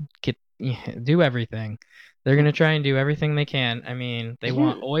and do everything. They're gonna try and do everything they can. I mean, they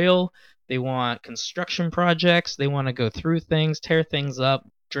want oil. They want construction projects. They want to go through things, tear things up,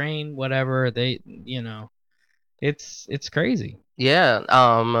 drain whatever. It's crazy. Yeah.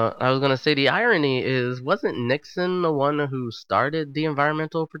 I was gonna say the irony is, wasn't Nixon the one who started the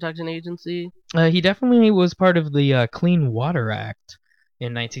Environmental Protection Agency? He definitely was part of the Clean Water Act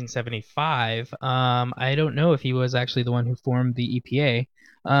in 1975. I don't know if he was actually the one who formed the EPA.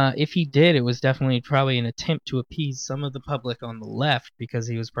 If he did, it was definitely probably an attempt to appease some of the public on the left because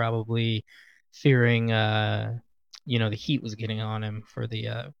he was probably fearing, the heat was getting on him for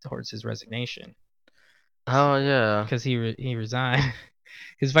towards his resignation. Oh yeah, because he resigned.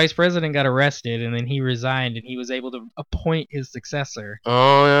 His vice president got arrested, and then he resigned, and he was able to appoint his successor.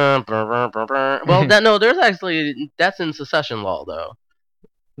 Oh yeah. Well, that's in secession law though.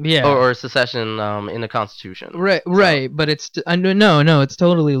 Yeah. Or secession in the Constitution. Right, right. But it's no, it's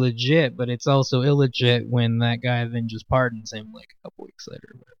totally legit. But it's also illegit when that guy then just pardons him like a couple weeks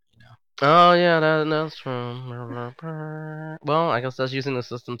later. Oh yeah, that's true. Well, I guess that's using the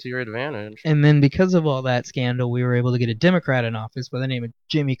system to your advantage. And then because of all that scandal, we were able to get a Democrat in office by the name of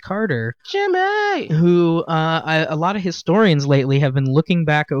Jimmy Carter. Jimmy, who a lot of historians lately have been looking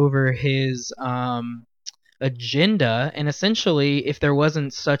back over his agenda, and essentially, if there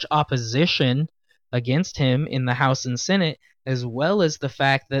wasn't such opposition against him in the House and Senate, as well as the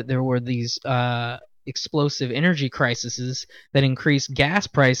fact that there were these explosive energy crises that increased gas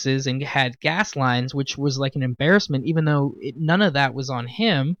prices and had gas lines, which was like an embarrassment, even though none of that was on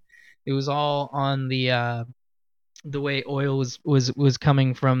him. It was all on the way oil was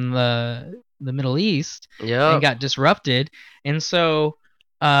coming from the Middle East and got disrupted. And so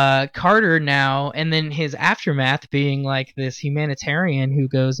Carter now, and then his aftermath being like this humanitarian who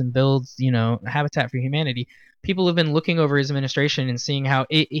goes and builds, Habitat for Humanity. People have been looking over his administration and seeing how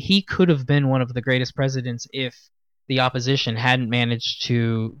he could have been one of the greatest presidents if the opposition hadn't managed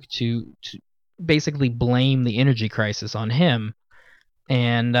to basically blame the energy crisis on him.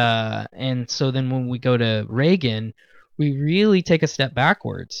 And so then when we go to Reagan, we really take a step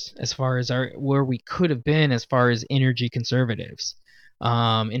backwards as far as where we could have been as far as energy conservatives.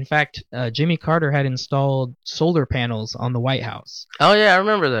 In fact, Jimmy Carter had installed solar panels on the White House. Oh yeah, I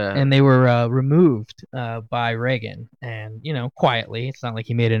remember that. And they were removed by Reagan, and quietly. It's not like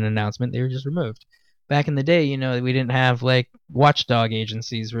he made an announcement; they were just removed. Back in the day, we didn't have like watchdog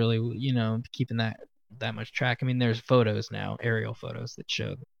agencies really, keeping that much track. I mean, there's photos now, aerial photos that show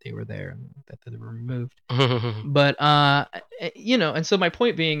that they were there and that they were removed. But and so my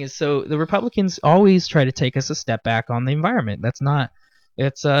point being is, so the Republicans always try to take us a step back on the environment. That's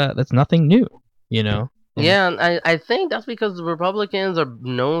nothing new, Yeah, and I think that's because the Republicans are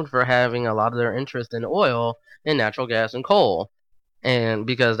known for having a lot of their interest in oil and natural gas and coal, and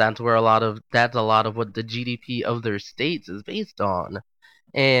because that's a lot of what the GDP of their states is based on,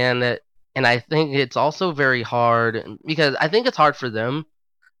 and I think it's also very hard because I think it's hard for them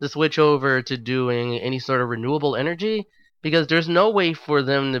to switch over to doing any sort of renewable energy because there's no way for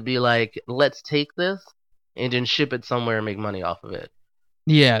them to be like, let's take this and then ship it somewhere and make money off of it.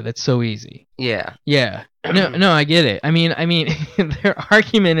 Yeah, that's so easy. Yeah. Yeah. No, I get it. I mean, their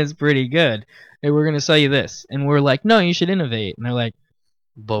argument is pretty good. Hey, we're going to sell you this. And we're like, no, you should innovate. And they're like,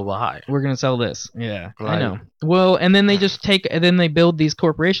 but why? We're going to sell this. Yeah, right. I know. Well, and then they just they build these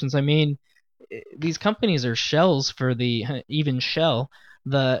corporations. I mean, these companies are shells for the even Shell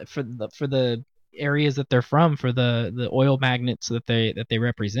for the areas that they're from, for the oil magnets that they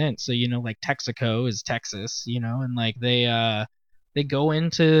represent. So like Texaco is Texas, and like they go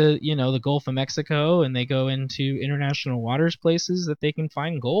into the Gulf of Mexico, and they go into international waters places that they can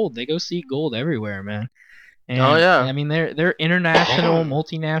find gold. They go seek gold everywhere, man. And, Oh, yeah. I mean, they're international,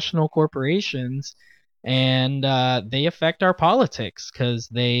 multinational corporations, and they affect our politics because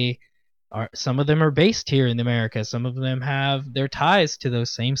some of them are based here in America. Some of them have their ties to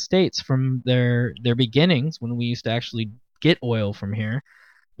those same states from their beginnings when we used to actually get oil from here.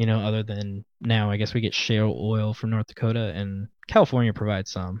 Other than now, I guess we get shale oil from North Dakota, and California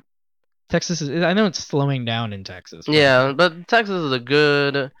provides some. Texas I know it's slowing down in Texas. Yeah, but Texas is a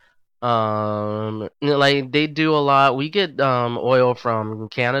good, like they do a lot. We get oil from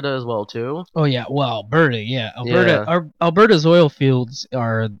Canada as well too. Oh yeah, well Alberta, yeah, Alberta's oil fields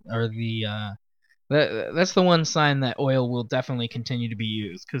are the that's the one sign that oil will definitely continue to be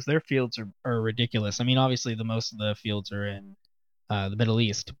used, because their fields are ridiculous. I mean, obviously the most of the fields are in the Middle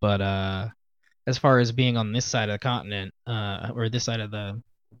East, but as far as being on this side of the continent, or this side of the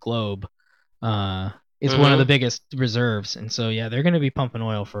globe, it's one of the biggest reserves, and so yeah, they're going to be pumping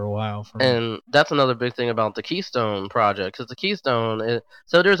oil for a while. And that's another big thing about the Keystone project, because the Keystone,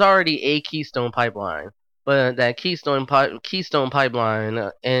 so there's already a Keystone pipeline, but that Keystone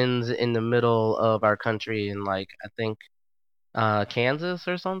pipeline ends in the middle of our country in, like, I think Kansas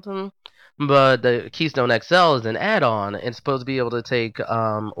or something. But the Keystone XL is an add-on. It's supposed to be able to take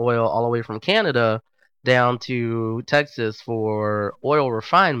oil all the way from Canada down to Texas for oil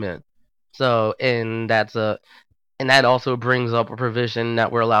refinement. So, and that also brings up a provision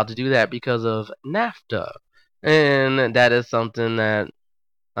that we're allowed to do that because of NAFTA, and that is something that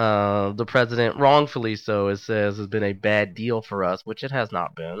the president, wrongfully so, it says has been a bad deal for us, which it has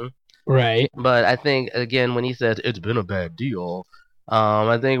not been. Right. But I think, again, when he says it's been a bad deal,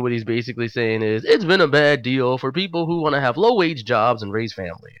 I think what he's basically saying is it's been a bad deal for people who want to have low-wage jobs and raise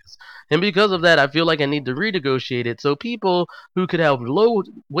families. And because of that, I feel like I need to renegotiate it so people who could have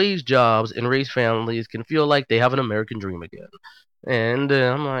low-wage jobs and raise families can feel like they have an American dream again. And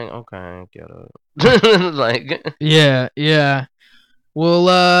I'm like, okay, get it. Like, yeah.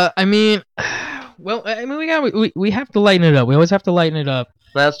 Well, I mean, we have to lighten it up. We always have to lighten it up.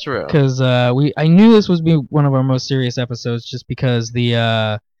 That's true. Because I knew this was be one of our most serious episodes, just because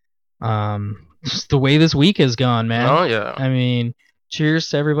just the way this week has gone, man. Oh yeah. I mean, cheers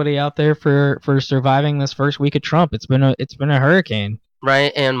to everybody out there for surviving this first week of Trump. It's been a hurricane.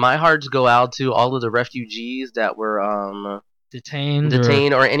 Right, and my hearts go out to all of the refugees that were detained,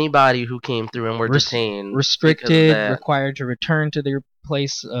 or anybody who came through and were detained, restricted, required to return to their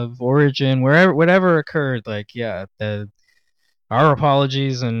place of origin, whatever occurred. Like, yeah, our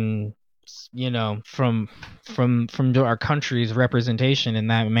apologies, and from our country's representation in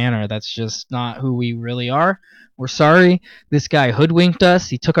that manner. That's just not who we really are. We're sorry. This guy hoodwinked us.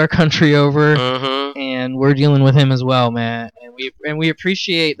 He took our country over, and we're dealing with him as well, man. And we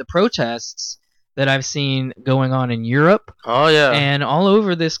appreciate the protests that I've seen going on in Europe. Oh yeah. And all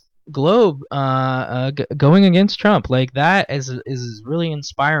over this globe, going against Trump. Like, that is really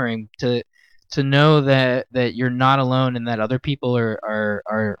inspiring to know that you're not alone, and that other people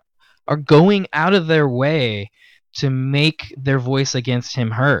are going out of their way to make their voice against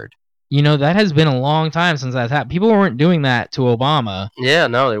him heard. That has been a long time since that's happened. People weren't doing that to Obama. Yeah,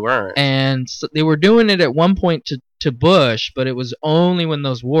 no, they weren't. And so they were doing it at one point to Bush, but it was only when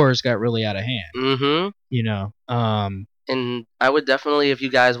those wars got really out of hand. And I would definitely, if you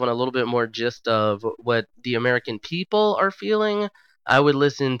guys want a little bit more gist of what the American people are feeling, I would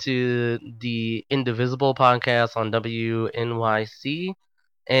listen to the Indivisible podcast on WNYC.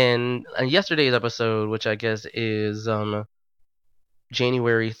 And yesterday's episode, which I guess is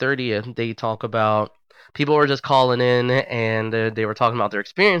January 30th, they talk about people were just calling in, and they were talking about their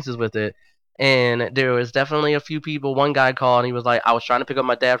experiences with it. And there was definitely a few people. One guy called, and he was like, I was trying to pick up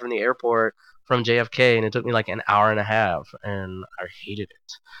my dad from the airport from JFK, and it took me like an hour and a half, and I hated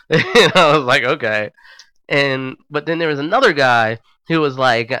it. And I was like, okay. But then there was another guy who was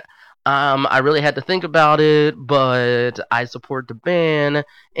like, I really had to think about it, but I support the ban.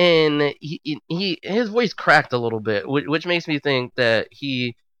 And his voice cracked a little bit, which makes me think that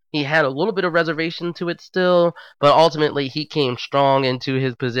he had a little bit of reservation to it still, but ultimately he came strong into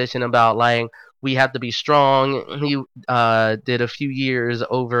his position about, like, we have to be strong. He did a few years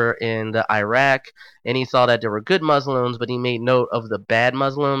over in Iraq, and he saw that there were good Muslims, but he made note of the bad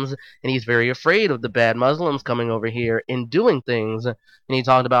Muslims, and he's very afraid of the bad Muslims coming over here and doing things. And he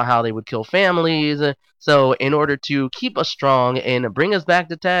talked about how they would kill families. So in order to keep us strong and bring us back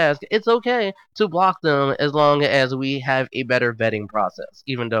to task, it's okay to block them as long as we have a better vetting process,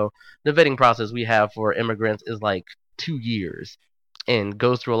 even though the vetting process we have for immigrants is like 2 years and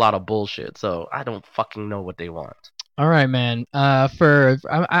goes through a lot of bullshit. So I don't fucking know what they want. All right, man.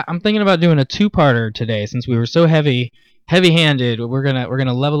 I'm thinking about doing a two-parter today since we were so heavy-handed. We're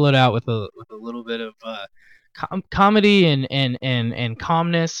gonna level it out with a little bit of comedy and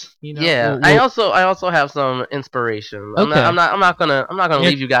calmness. You know. Yeah. I also have some inspiration. Okay. I'm not gonna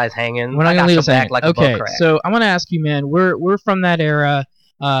leave you guys hanging. We're not I gonna got leave your us back hanging. like a Okay, butt crack. so I want to ask you, man. We're from that era.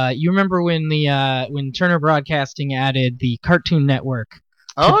 You remember when when Turner Broadcasting added the Cartoon Network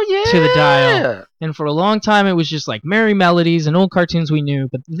to the dial, and for a long time it was just like merry melodies and old cartoons we knew,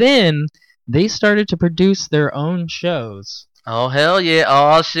 but then they started to produce their own shows. Oh hell yeah!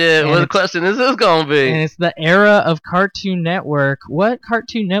 Oh shit! What the question is this gonna be? And it's the era of Cartoon Network. What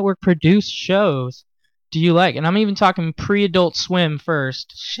Cartoon Network produced shows do you like? And I'm even talking pre-Adult Swim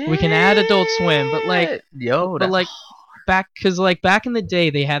first. We can add Adult Swim, but like back in the day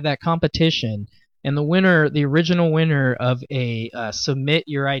they had that competition, and the original winner of a submit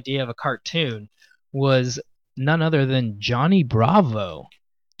your idea of a cartoon was none other than Johnny Bravo.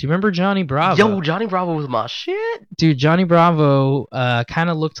 Do you remember Johnny Bravo? Yo, Johnny Bravo was my shit. Dude, Johnny Bravo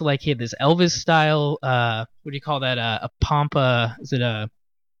kind of looked like he had this Elvis style, what do you call that? A pompa, is it a,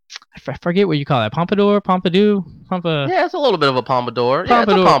 I forget what you call that, pompadour, pompadour, pompa? Yeah, it's a little bit of a pompadour. Yeah,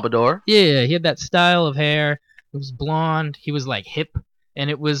 it's a pompadour. Yeah, he had that style of hair. It was blonde. He was like hip, and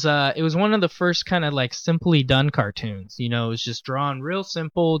it was one of the first kind of like simply done cartoons. You know, it was just drawn real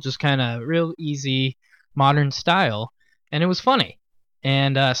simple, just kind of real easy, modern style, and it was funny.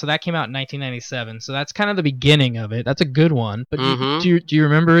 And so that came out in 1997. So that's kind of the beginning of it. That's a good one. But do you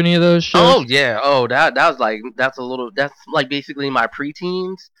remember any of those shows? Oh yeah. Oh, that was like that's like basically my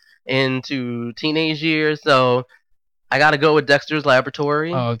preteens into teenage years. So I gotta go with Dexter's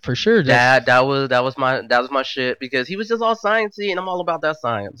Laboratory. Oh, for sure. That was my shit, because he was just all sciencey, and I'm all about that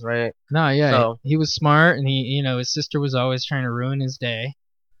science, right? No, yeah. So, he was smart, and his sister was always trying to ruin his day.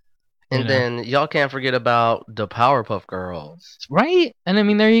 And then y'all can't forget about the Powerpuff Girls. Right? And I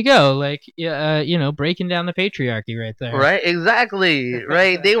mean, there you go. Like, breaking down the patriarchy right there. Right? Exactly.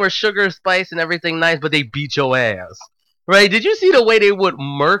 Right? They were sugar, spice, and everything nice, but they beat your ass. Right? Did you see the way they would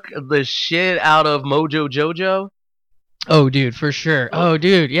murk the shit out of Mojo Jojo? Oh, dude, for sure. Oh,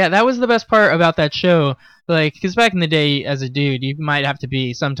 dude. Yeah, that was the best part about that show. Like, because back in the day, as a dude, you might have to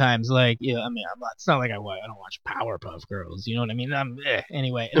be sometimes like, I mean, it's not like I don't watch Powerpuff Girls. You know what I mean?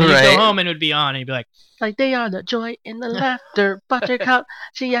 Anyway. And then you'd go home and it would be on, and you'd be like, they are the joy in the laughter. Buttercup,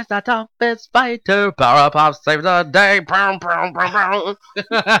 she is the toughest fighter. Powerpuff saves the day.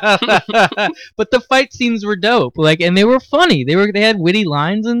 But the fight scenes were dope. Like, and they were funny. They had witty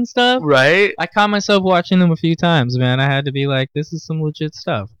lines and stuff. Right. I caught myself watching them a few times, man. I had to be like, this is some legit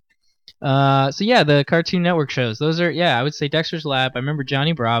stuff. So yeah, the Cartoon Network shows. Those are, I would say Dexter's Lab. I remember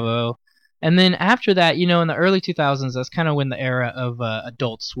Johnny Bravo. And then after that, in the early 2000s, that's kind of when the era of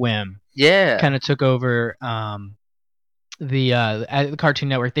Adult Swim kind of took over the Cartoon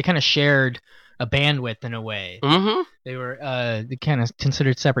Network. They kind of shared a bandwidth in a way. Mm-hmm. They were they kind of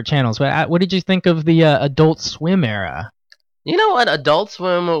considered separate channels. But what did you think of the Adult Swim era? You know what? Adult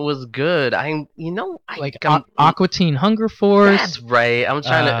Swim was good. Aqua Teen Hunger Force. That's right. I'm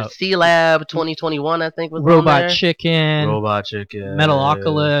trying to C-Lab 2021, I think was Robot on there. Chicken.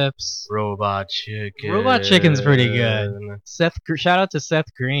 Metalocalypse. Robot Chicken. Robot Chicken's pretty good. Shout out to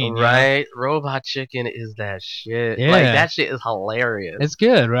Seth Green. Right. Robot Chicken is that shit. Yeah. Like, that shit is hilarious. It's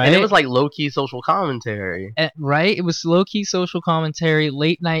good, right? And it was like low-key social commentary. Right? It was low-key social commentary,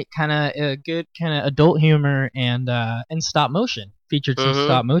 late night kind of good kind of adult humor, and stop motion. Featured some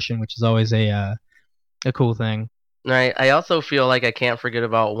stop motion, which is always a cool thing. Right. I also feel like I can't forget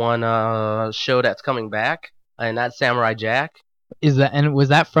about one show that's coming back, and that's Samurai Jack. Was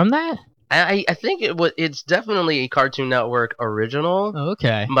that from that? I think it's definitely a Cartoon Network original. Oh,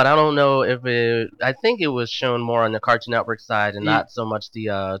 okay. But I don't know if I think it was shown more on the Cartoon Network side and not so much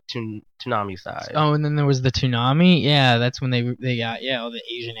the Toonami side. Oh, and then there was the Toonami. Yeah, that's when they got all the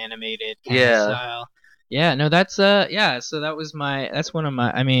Asian animated kind of style. Yeah, no, that's so that was that's one of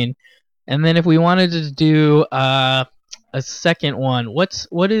my, I mean, and then if we wanted to do a second one,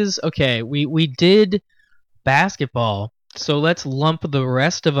 we did basketball, so let's lump the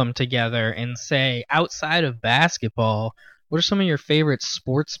rest of them together and say, outside of basketball, what are some of your favorite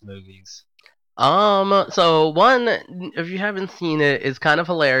sports movies? So one, if you haven't seen it, is kind of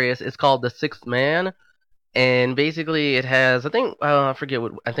hilarious. It's called The Sixth Man, and basically it has, I forget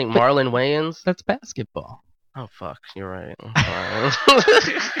what, I think Marlon Wayans. That's basketball. Oh fuck, you're right. I'm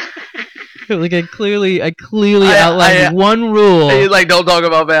sorry. Like I clearly outlined one rule. He's like, don't talk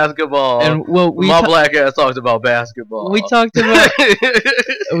about basketball. And well, my black ass talked about basketball. We talked about.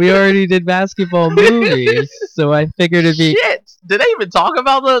 We already did basketball movies, so I figured it'd be. Shit! Did they even talk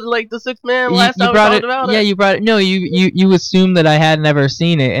about the Sixth Man last time we talked about it? Yeah, you brought it. No, you assumed that I had never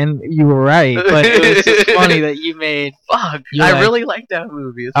seen it, and you were right. But it was just funny that you made. Fuck! I really like that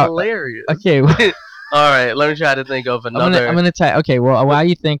movie. It's hilarious. Okay. All right, let me try to think of another. I'm gonna try. Okay, well, while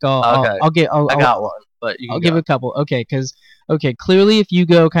you think, I got one, but I'll give a couple. Okay, clearly, if you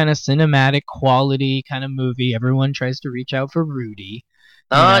go kind of cinematic quality kind of movie, everyone tries to reach out for Rudy.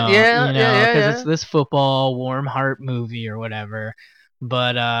 Because it's this football warm heart movie or whatever.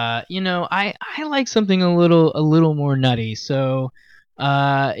 But I like something a little more nutty. So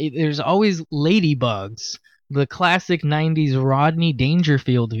there's always Ladybugs. The classic 90s Rodney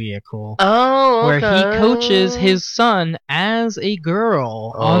Dangerfield vehicle. Oh, okay. Where he coaches his son as a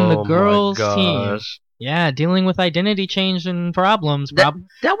girl on the girls' team. Yeah, dealing with identity change and problems. That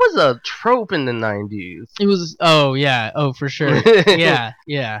was a trope in the 90s. It was, for sure.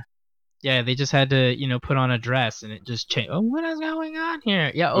 Yeah, they just had to, put on a dress and it just changed. Oh, what is going on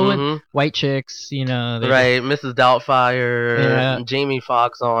here? Yeah, and white chicks, Right, Mrs. Doubtfire, Jamie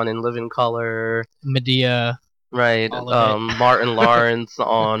Foxx on In Living Color. Medea. Right, Martin Lawrence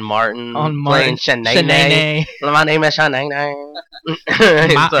on Martin. Playing Shanae. My name is Shanae.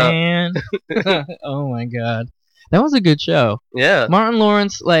 Man. Oh my god. That was a good show. Yeah. Martin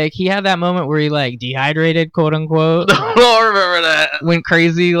Lawrence, he had that moment where he, dehydrated, quote unquote. I remember that. Went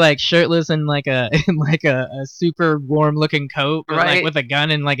crazy, shirtless and a super warm looking coat, but, right. With a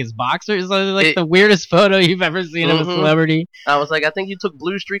gun and, his boxers. The weirdest photo you've ever seen of a celebrity. I was like, I think you took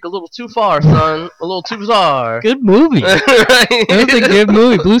Blue Streak a little too far, son. A little too far. Good movie. Right? It was a good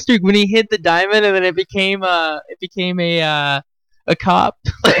movie. Blue Streak, when he hit the diamond and then it became a cop,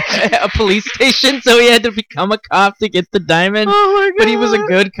 a police station, so he had to become a cop to get the diamond. Oh my god! But he was a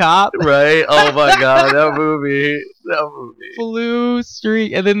good cop, right? Oh my god, that movie. Blue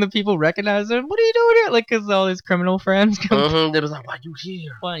Streak, and then the people recognized him. What are you doing here? Because all his criminal friends come. They was like, "Why you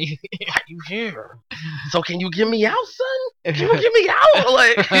here? Why you here? So can you get me out, son? Can you get me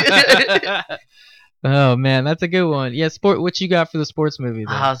out?" Oh man, that's a good one. Yeah, What you got for the sports movie?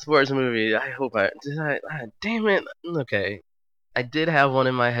 Sports movie. I hope damn it. Okay. I did have one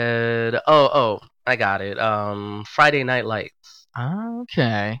in my head. Oh, I got it. Friday Night Lights.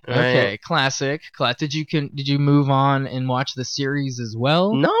 Okay. Right. Okay. Classic. Did you move on and watch the series as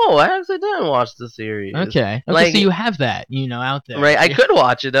well? No, I actually didn't watch the series. Okay. So you have that, out there. Right. I could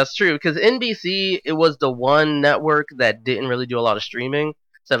watch it. That's true. Because NBC, it was the one network that didn't really do a lot of streaming.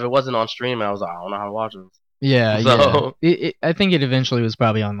 So if it wasn't on stream, I was like, I don't know how to watch it. Yeah, so, yeah. I think it eventually was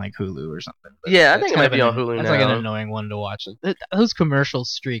probably on Hulu or something. Yeah, I think it might be on Hulu now. It's an annoying one to watch. Those commercial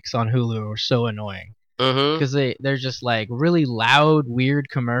streaks on Hulu are so annoying. Because they're just really loud, weird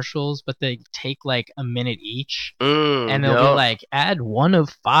commercials, but they take a minute each. And they'll be add 1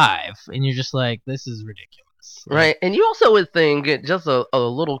 of 5. And you're just like, this is ridiculous. Right, and you also would think, just a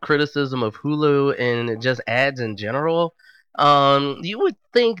little criticism of Hulu and just ads in general, you would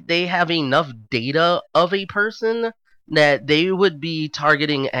think they have enough data of a person that they would be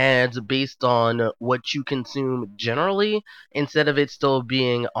targeting ads based on what you consume generally, instead of it still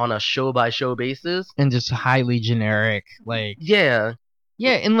being on a show-by-show basis. And just highly generic, Yeah.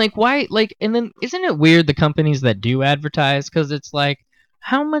 Yeah, and why, and then isn't it weird the companies that do advertise, because it's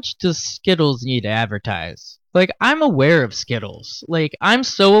how much does Skittles need to advertise? I'm aware of Skittles. I'm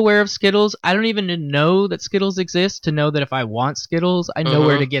so aware of Skittles, I don't even know that Skittles exist to know that if I want Skittles, I know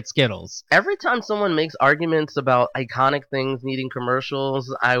where to get Skittles. Every time someone makes arguments about iconic things needing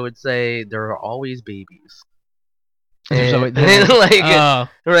commercials, I would say there are always babies. Right, there's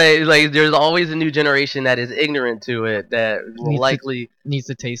always a new generation that is ignorant to it that will needs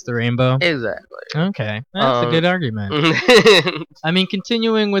to taste the rainbow. Exactly. Okay, that's a good argument. I mean,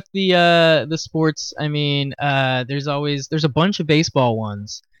 continuing with the sports. I mean, there's a bunch of baseball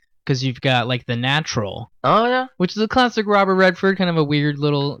ones, because you've got The Natural. Oh yeah, which is a classic Robert Redford, kind of a weird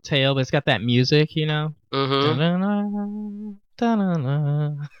little tale, but it's got that music,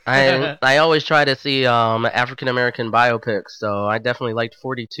 I always try to see African American biopics, so I definitely liked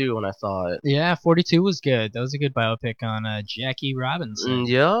 42 when I saw it. Yeah, 42 was good. That was a good biopic on Jackie Robinson.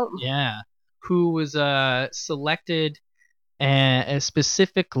 Yep. Yeah, who was selected And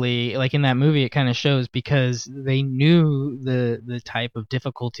specifically, like in that movie, it kind of shows because they knew the type of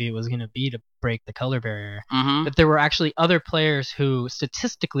difficulty it was going to be to break the color barrier. Mhm. That there were actually other players who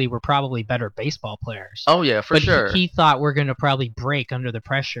statistically were probably better baseball players. Oh yeah, for But sure. he thought we're going to probably break under the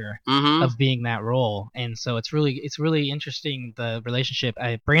pressure Mhm. of being that role, and so it's really interesting the relationship.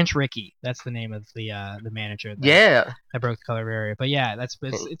 Branch Rickey, that's the name of the manager. Yeah. That broke the color barrier. But yeah,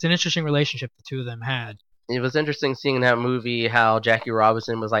 it's an interesting relationship the two of them had. It was interesting seeing in that movie how Jackie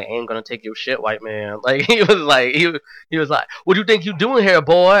Robinson was like, "I ain't gonna take your shit, white man." Like he was like, "What do you think you doing here,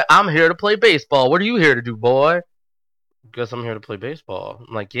 boy? I'm here to play baseball. What are you here to do, boy?" "Guess I'm here to play baseball."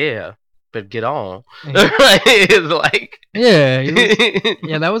 I'm like, "Yeah, but get on." It's like, Yeah,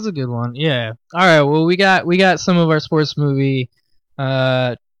 yeah, that was a good one. Yeah. All right. Well, we got some of our sports movie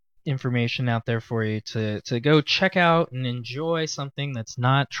information out there for you to go check out and enjoy something that's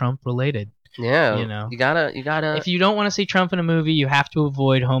not Trump related. yeah, You know. you gotta. If you don't want to see Trump in a movie, you have to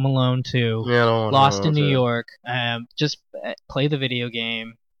avoid Home Alone 2, Yeah, I don't wanna Lost know in New that. York. Just play the video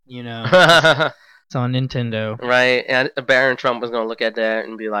game. You know, it's on Nintendo. Right, and Barron Trump was gonna look at that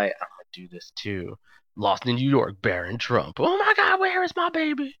and be like, "I'm gonna do this too." Lost in New York, Barron Trump. Oh my God, where is my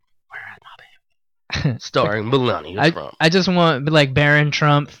baby? Starring Melania Trump. I just want like Barron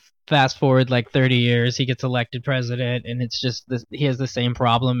Trump. Fast forward like 30 years, he gets elected president, and it's just this, he has the same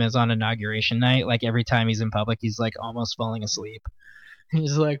problem as on inauguration night. Like every time he's in public, he's like almost falling asleep.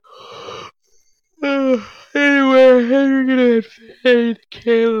 He's like, "Oh, anyway, you're gonna invade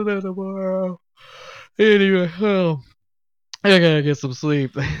Canada tomorrow. Anyway, I gotta get some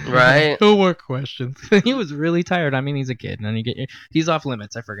sleep." Right. No more questions. He was really tired. I mean, he's a kid, and he's off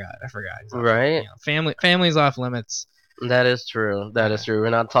limits. I forgot. He's off, Right. Family's off limits. That is true. That is true.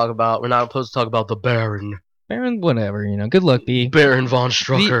 We're not supposed to talk about the Baron. Baron, whatever, Good luck, B. Baron von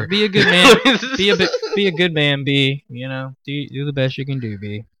Strucker. Be a good man. be a good man, B. Do the best you can do,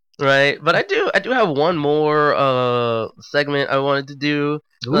 B. Right. But I do have one more segment I wanted to do.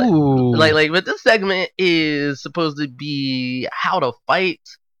 Ooh. But this segment is supposed to be how to fight,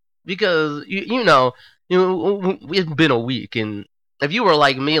 because it's been a week, and if you were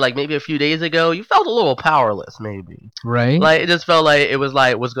like me, like maybe a few days ago, you felt a little powerless, maybe. Right. Like it just felt like it was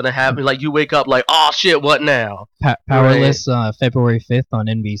like what's gonna happen. Like you wake up like, oh shit, what now? Powerless. February 5th on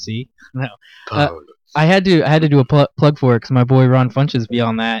NBC. No. I had to do a plug for it because my boy Ron Funches be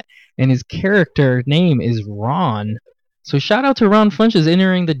on that, and his character name is Ron. So shout out to Ron Funches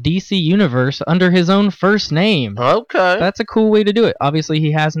entering the DC universe under his own first name. Okay. That's a cool way to do it. Obviously,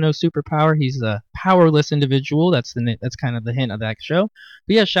 he has no superpower. He's a powerless individual. That's kind of the hint of that show.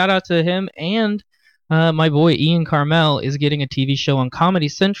 But yeah, shout out to him. And my boy Ian Carmel is getting a TV show on Comedy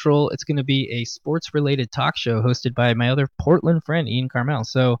Central. It's going to be a sports-related talk show hosted by my other Portland friend, Ian Carmel.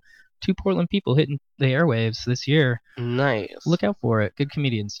 So 2 Portland people hitting the airwaves this year. Nice. Look out for it. Good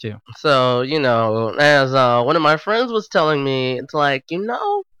comedians, too. So, as one of my friends was telling me, it's like, we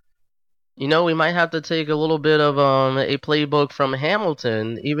might have to take a little bit of a playbook from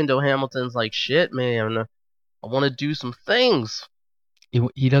Hamilton, even though Hamilton's like, shit, man, I want to do some things.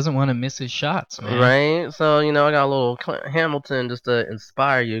 He doesn't want to miss his shots, man. Right? So, I got a little Hamilton just to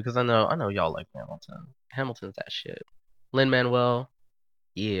inspire you, because I know y'all like Hamilton. Hamilton's that shit. Lin-Manuel,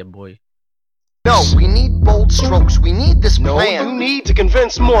 yeah, boy. No, we need bold strokes. We need this plan. You need to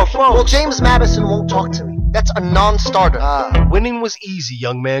convince more folks. Well, James Madison won't talk to me. That's a non-starter. Winning was easy,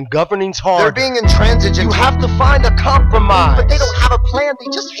 young man. Governing's hard. They're being intransigent. You have to find a compromise. But they don't have a plan. They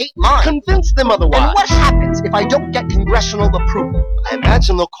just hate mine. Convince them otherwise. And what happens if I don't get congressional approval? I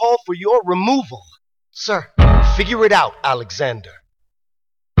imagine they'll call for your removal. Sir. Figure it out, Alexander.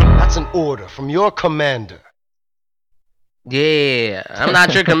 That's an order from your commander. Yeah, I'm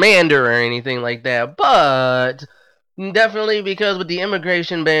not your commander or anything like that, but definitely because with the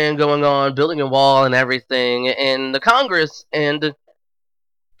immigration ban going on, building a wall and everything, and the Congress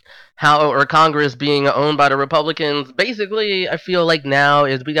Congress being owned by the Republicans, basically I feel like now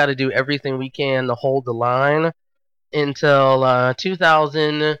is we got to do everything we can to hold the line until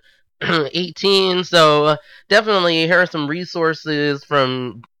 2018. So definitely here are some resources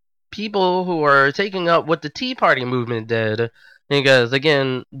from people who are taking up what the Tea Party movement did, because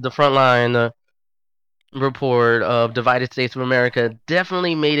again, the Frontline report of Divided States of America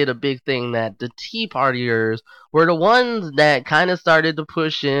definitely made it a big thing that the Tea Partiers were the ones that kind of started to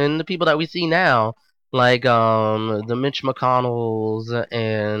push in the people that we see now, like the Mitch McConnells,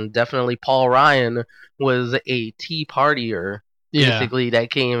 and definitely Paul Ryan was a Tea Partier, basically,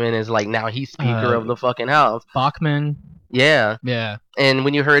 that came in as like now he's Speaker of the fucking House. Bachman. Yeah. And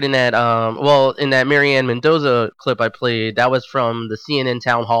when you heard in that, in that Marianne Mendoza clip I played, that was from the CNN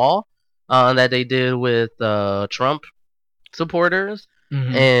town hall that they did with Trump supporters.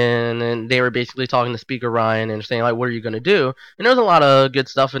 Mhm. And they were basically talking to Speaker Ryan and saying like, what are you going to do? And there's a lot of good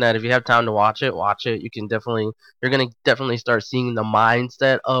stuff in that. If you have time to watch it. You're going to definitely start seeing the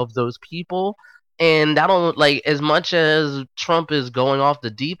mindset of those people. And that'll, like, as much as Trump is going off the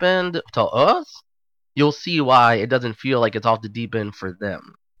deep end to us, you'll see why it doesn't feel like it's off the deep end for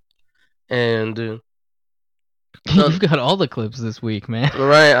them. And You've got all the clips this week, man.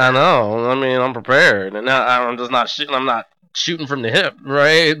 right, I know. I mean, I'm prepared, and I'm just not shooting. I'm not shooting from the hip,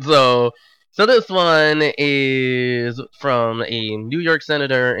 right? So this one is from a New York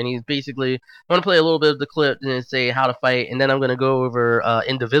senator, and he's basically. I want to play a little bit of the clip and say how to fight, and then I'm going to go over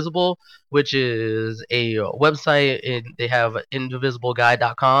Indivisible, which is a website. And they have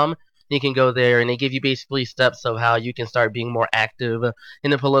indivisibleguy.com. You can go there, and they give you basically steps of how you can start being more active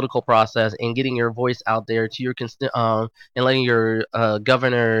in the political process and getting your voice out there to your and letting your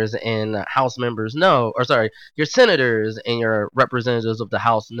governors and House members know, or sorry, your senators and your representatives of the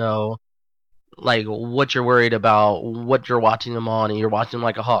House know, like, what you're worried about, what you're watching them on, and you're watching them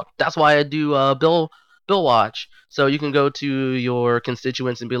like a hawk. That's why I do Bill Watch, so you can go to your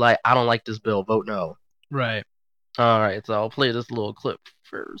constituents and be like, I don't like this bill, vote no. Right. All right, so I'll play this little clip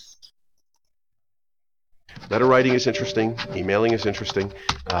first. Letter writing is interesting, emailing is interesting,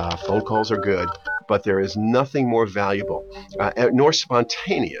 phone calls are good, but there is nothing more valuable nor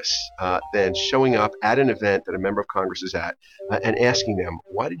spontaneous than showing up at an event that a member of Congress is at and asking them,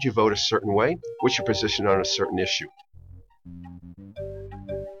 why did you vote a certain way? What's your position on a certain issue?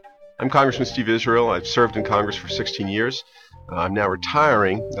 I'm Congressman Steve Israel. I've served in Congress for 16 years. I'm now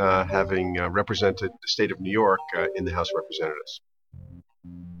retiring, having represented the state of New York in the House of Representatives.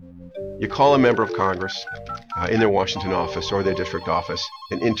 You call a member of Congress in their Washington office or their district office.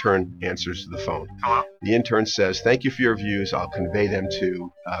 An intern answers the phone. Hello? The intern says, thank you for your views. I'll convey them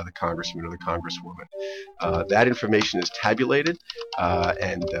to the congressman or the congresswoman. That information is tabulated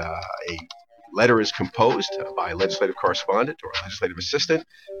and a letter is composed by a legislative correspondent or a legislative assistant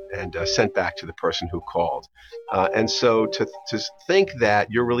and sent back to the person who called. And so to think that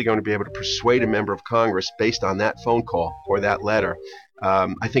you're really going to be able to persuade a member of Congress based on that phone call or that letter,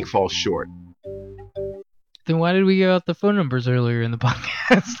 I think falls short. Then why did we give out the phone numbers earlier in the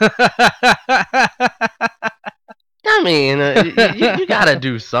podcast? I mean, you gotta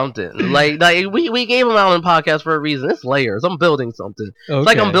do something. Like we gave them out on the podcast for a reason. It's layers. I'm building something. Okay. It's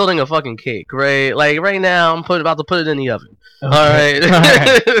like I'm building a fucking cake, right? Like right now, I'm about to put it in the oven. Okay. All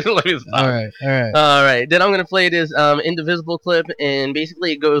right. Let me stop. All right. Then I'm gonna play this Indivisible clip, and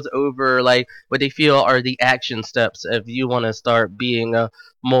basically it goes over like what they feel are the action steps if you want to start being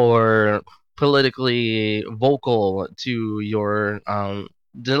more politically vocal to your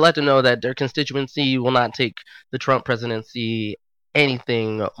to let them know that their constituency will not take the Trump presidency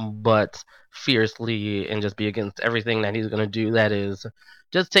anything but fiercely and just be against everything that he's going to do that is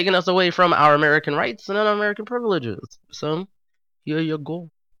just taking us away from our American rights and our American privileges. So, here you go.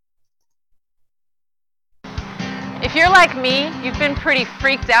 If you're like me, you've been pretty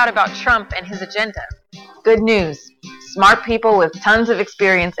freaked out about Trump and his agenda. Good news. Smart people with tons of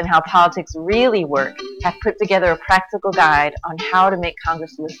experience in how politics really work have put together a practical guide on how to make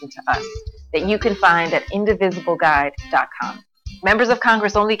Congress listen to us that you can find at indivisibleguide.com. Members of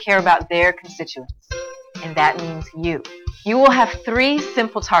Congress only care about their constituents, and that means you. You will have 3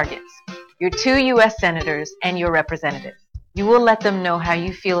 simple targets, your 2 U.S. senators and your representative. You will let them know how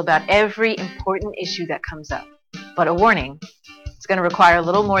you feel about every important issue that comes up. But a warning, it's going to require a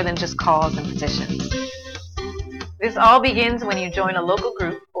little more than just calls and petitions. This all begins when you join a local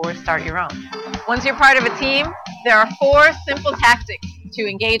group or start your own. Once you're part of a team, there are 4 simple tactics to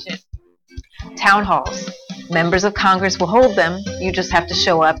engage in. Town halls. Members of Congress will hold them. You just have to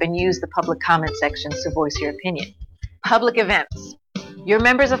show up and use the public comment sections to voice your opinion. Public events. Your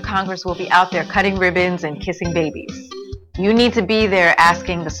members of Congress will be out there cutting ribbons and kissing babies. You need to be there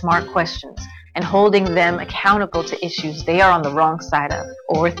asking the smart questions and holding them accountable to issues they are on the wrong side of,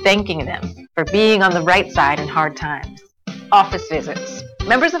 or thanking them for being on the right side in hard times. Office visits.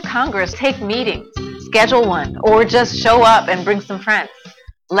 Members of Congress take meetings, schedule one, or just show up and bring some friends.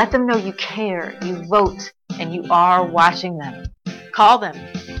 Let them know you care, you vote, and you are watching them. Call them.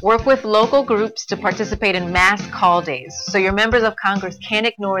 Work with local groups to participate in mass call days so your members of Congress can't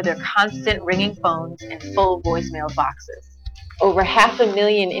ignore their constant ringing phones and full voicemail boxes. Over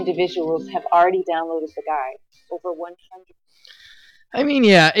 500,000 individuals have already downloaded the guide. Over 100. I mean,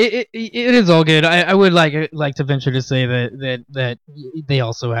 yeah, it is all good. I would like to venture to say that they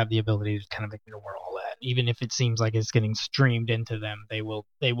also have the ability to kind of ignore all that, even if it seems like it's getting streamed into them. They will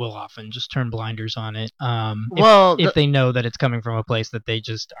often just turn blinders on it. If they know that it's coming from a place that they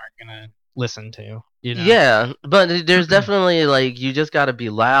just aren't gonna listened to. You know? Yeah, but there's definitely like you just gotta be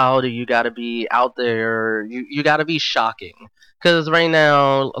loud, you gotta be out there, you gotta be shocking. Because right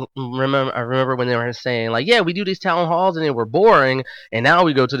now, I remember when they were saying like, yeah, we do these town halls and they were boring, and now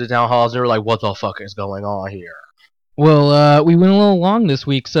we go to the town halls and they're like, what the fuck is going on here? Well, we went a little long this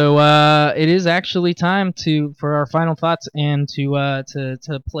week, so it is actually time for our final thoughts and to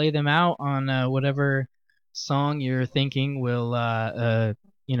play them out on whatever song you're thinking will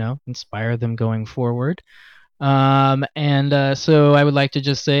inspire them going forward. So I would like to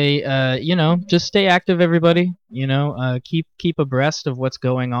just say, just stay active, everybody. Keep abreast of what's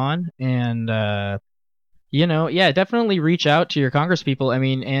going on, and definitely reach out to your congresspeople. I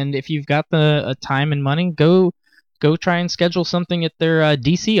mean, and if you've got the time and money, go try and schedule something at their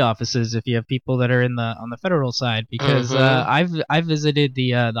D.C. offices if you have people that are on the federal side, because I've visited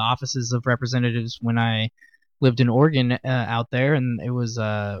the offices of representatives when I lived in Oregon out there, and it was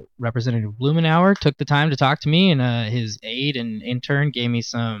Representative Blumenauer took the time to talk to me, and his aide and intern gave me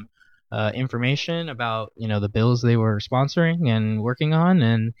some information about the bills they were sponsoring and working on,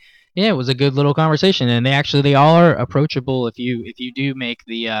 and yeah, it was a good little conversation. And they all are approachable if you do make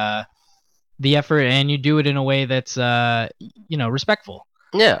the effort and you do it in a way that's respectful.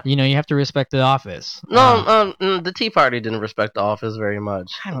 Yeah. You have to respect the office. No, the Tea Party didn't respect the office very much.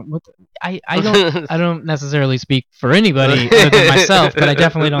 I don't necessarily speak for anybody other than myself, but I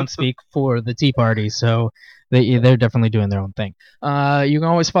definitely don't speak for the Tea Party. So they're definitely doing their own thing. You can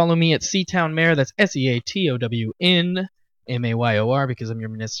always follow me at Seatown Mayor. That's SEATOWN MAYOR, because I'm your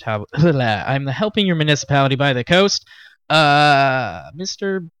I'm the helping your municipality by the coast.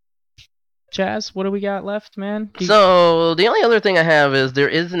 Mr. Chaz, what do we got left, man? So the only other thing I have is there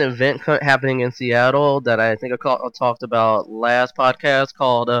is an event happening in Seattle that I think I talked about last podcast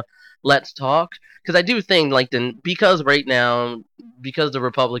called Let's Talk. Because I do think because right now, because the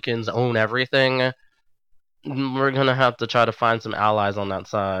Republicans own everything, we're gonna have to try to find some allies on that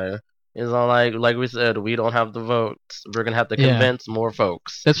side. It's all like we said, we don't have the votes. We're gonna have to convince more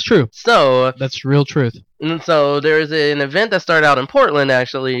folks. That's true. So that's real truth. And so there's an event that started out in Portland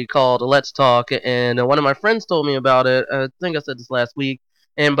actually called Let's Talk, and one of my friends told me about it. I think I said this last week,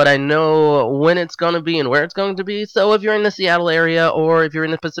 but I know when it's gonna be and where it's going to be. So if you're in the Seattle area or if you're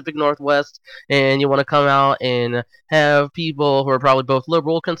in the Pacific Northwest and you want to come out and have people who are probably both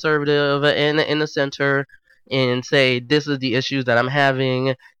liberal, conservative, and in the center, and say, this is the issues that I'm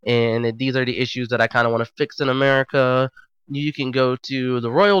having, and these are the issues that I kind of want to fix in America, you can go to the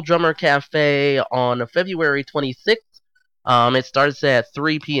Royal Drummer Cafe on February 26th. It starts at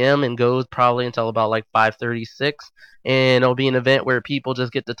 3 p.m. and goes probably until about 5:36. And it'll be an event where people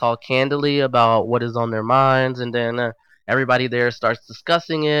just get to talk candidly about what is on their minds, and then everybody there starts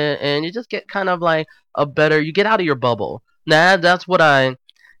discussing it, and you just get kind of you get out of your bubble. Now, that's what I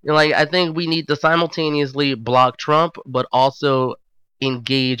think we need to simultaneously block Trump, but also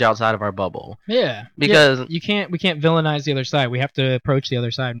engage outside of our bubble. Yeah, because we can't villainize the other side. We have to approach the other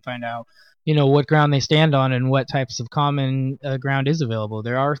side and find out, what ground they stand on and what types of common ground is available.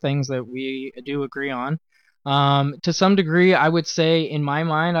 There are things that we do agree on. To some degree, I would say, in my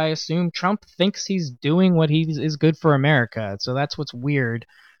mind, I assume Trump thinks he's doing what is good for America. So that's what's weird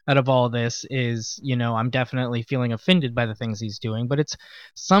out of all this is, I'm definitely feeling offended by the things he's doing, but it's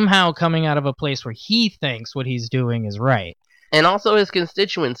somehow coming out of a place where he thinks what he's doing is right. And also his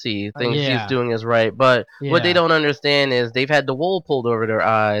constituency thinks he's doing is right. But what they don't understand is they've had the wool pulled over their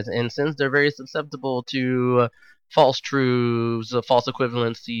eyes, and since they're very susceptible to false truths, false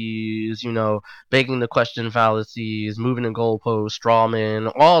equivalencies, begging the question fallacies, moving the goalposts, straw men,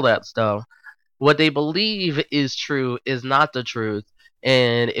 all that stuff, what they believe is true is not the truth.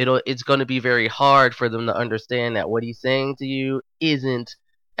 And it's going to be very hard for them to understand that what he's saying to you isn't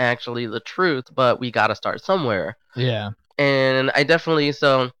actually the truth, but we got to start somewhere. Yeah. And I definitely,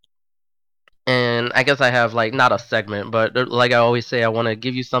 and I guess I have not a segment, but like I always say, I want to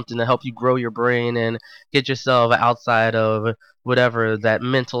give you something to help you grow your brain and get yourself outside of whatever that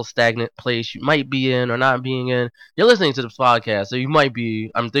mental stagnant place you might be in or not being in. You're listening to the podcast, so you might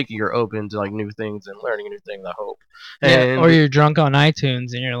be, I'm thinking you're open to new things and learning new things, I hope. Yeah, or you're drunk on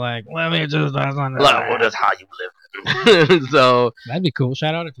iTunes and you're like, let me just on well, that's how you live. So that'd be cool.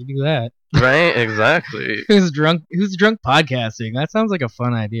 Shout out if you do that. Right, exactly. Who's drunk podcasting? That sounds like a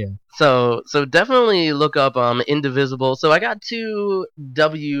fun idea. So definitely look up Indivisible. So I got 2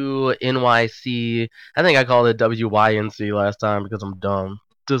 WNYC. I think I called it WYNC last time because I'm dumb.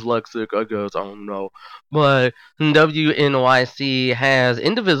 Dyslexic, I guess, I don't know. But WNYC has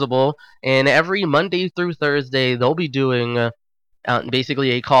Indivisible, and every Monday through Thursday they'll be doing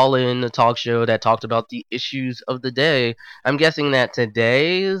basically a call-in talk show that talked about the issues of the day. I'm guessing that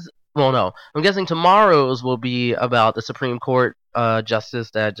today's Well, no. I'm guessing tomorrow's will be about the Supreme Court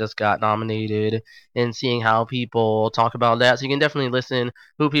justice that just got nominated and seeing how people talk about that. So you can definitely listen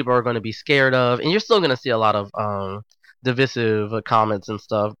who people are going to be scared of. And you're still going to see a lot of divisive comments and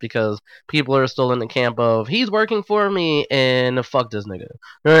stuff because people are still in the camp of he's working for me and fuck this nigga.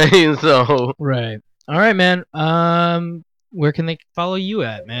 Right? So. Right. All right, man. Where can they follow you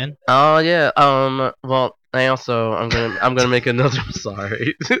at, man? Oh, yeah. Well, I'm gonna make another.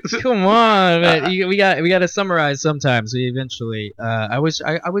 Sorry. Come on, man. We got to summarize sometimes. We eventually. I always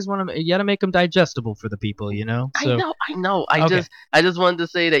want to. You got to make them digestible for the people, you know. So, I know. I just wanted to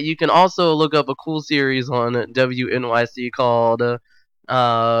say that you can also look up a cool series on WNYC called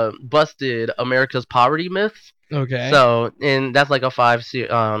 "Busted: America's Poverty Myths." Okay. So, and that's like a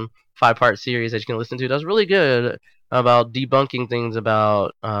 5-part series that you can listen to. That's really good about debunking things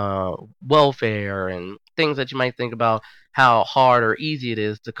about welfare and things that you might think about how hard or easy it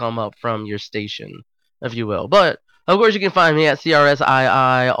is to come up from your station, if you will. But, of course, you can find me at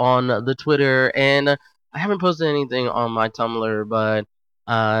CRSII on the Twitter, and I haven't posted anything on my Tumblr, but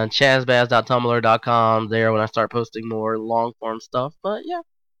chazbaz.tumblr.com there when I start posting more long-form stuff. But, yeah,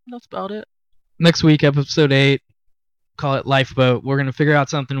 that's about it. Next week, episode 8, call it Lifeboat. We're going to figure out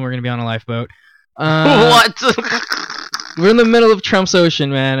something. We're going to be on a lifeboat. What? We're in the middle of Trump's Ocean,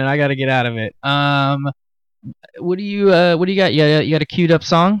 man, and I got to get out of it. What do you got? You got a queued up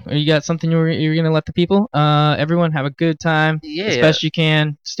song, or you got something you're gonna let the people? Everyone have a good time, as best you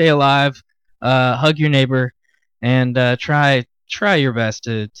can. Stay alive. Hug your neighbor, and try your best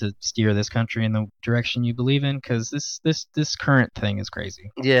to steer this country in the direction you believe in, because this current thing is crazy.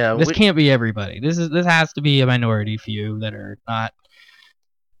 Yeah, this can't be everybody. This has to be a minority few that are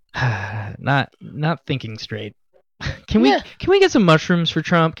not thinking straight. Can we get some mushrooms for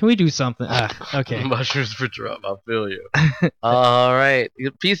Trump? Can we do something? Okay. Mushrooms for Trump. I feel you. All right.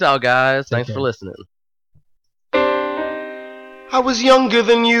 Peace out, guys. Thanks for listening. I was younger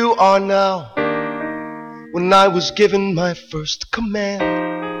than you are now when I was given my first command.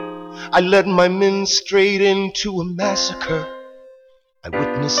 I led my men straight into a massacre. I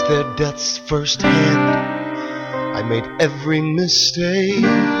witnessed their deaths firsthand. I made every mistake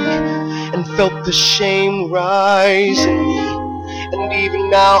and felt the shame rise in me. And even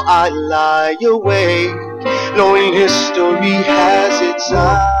now I lie awake, knowing history has its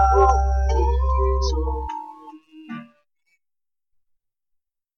eyes.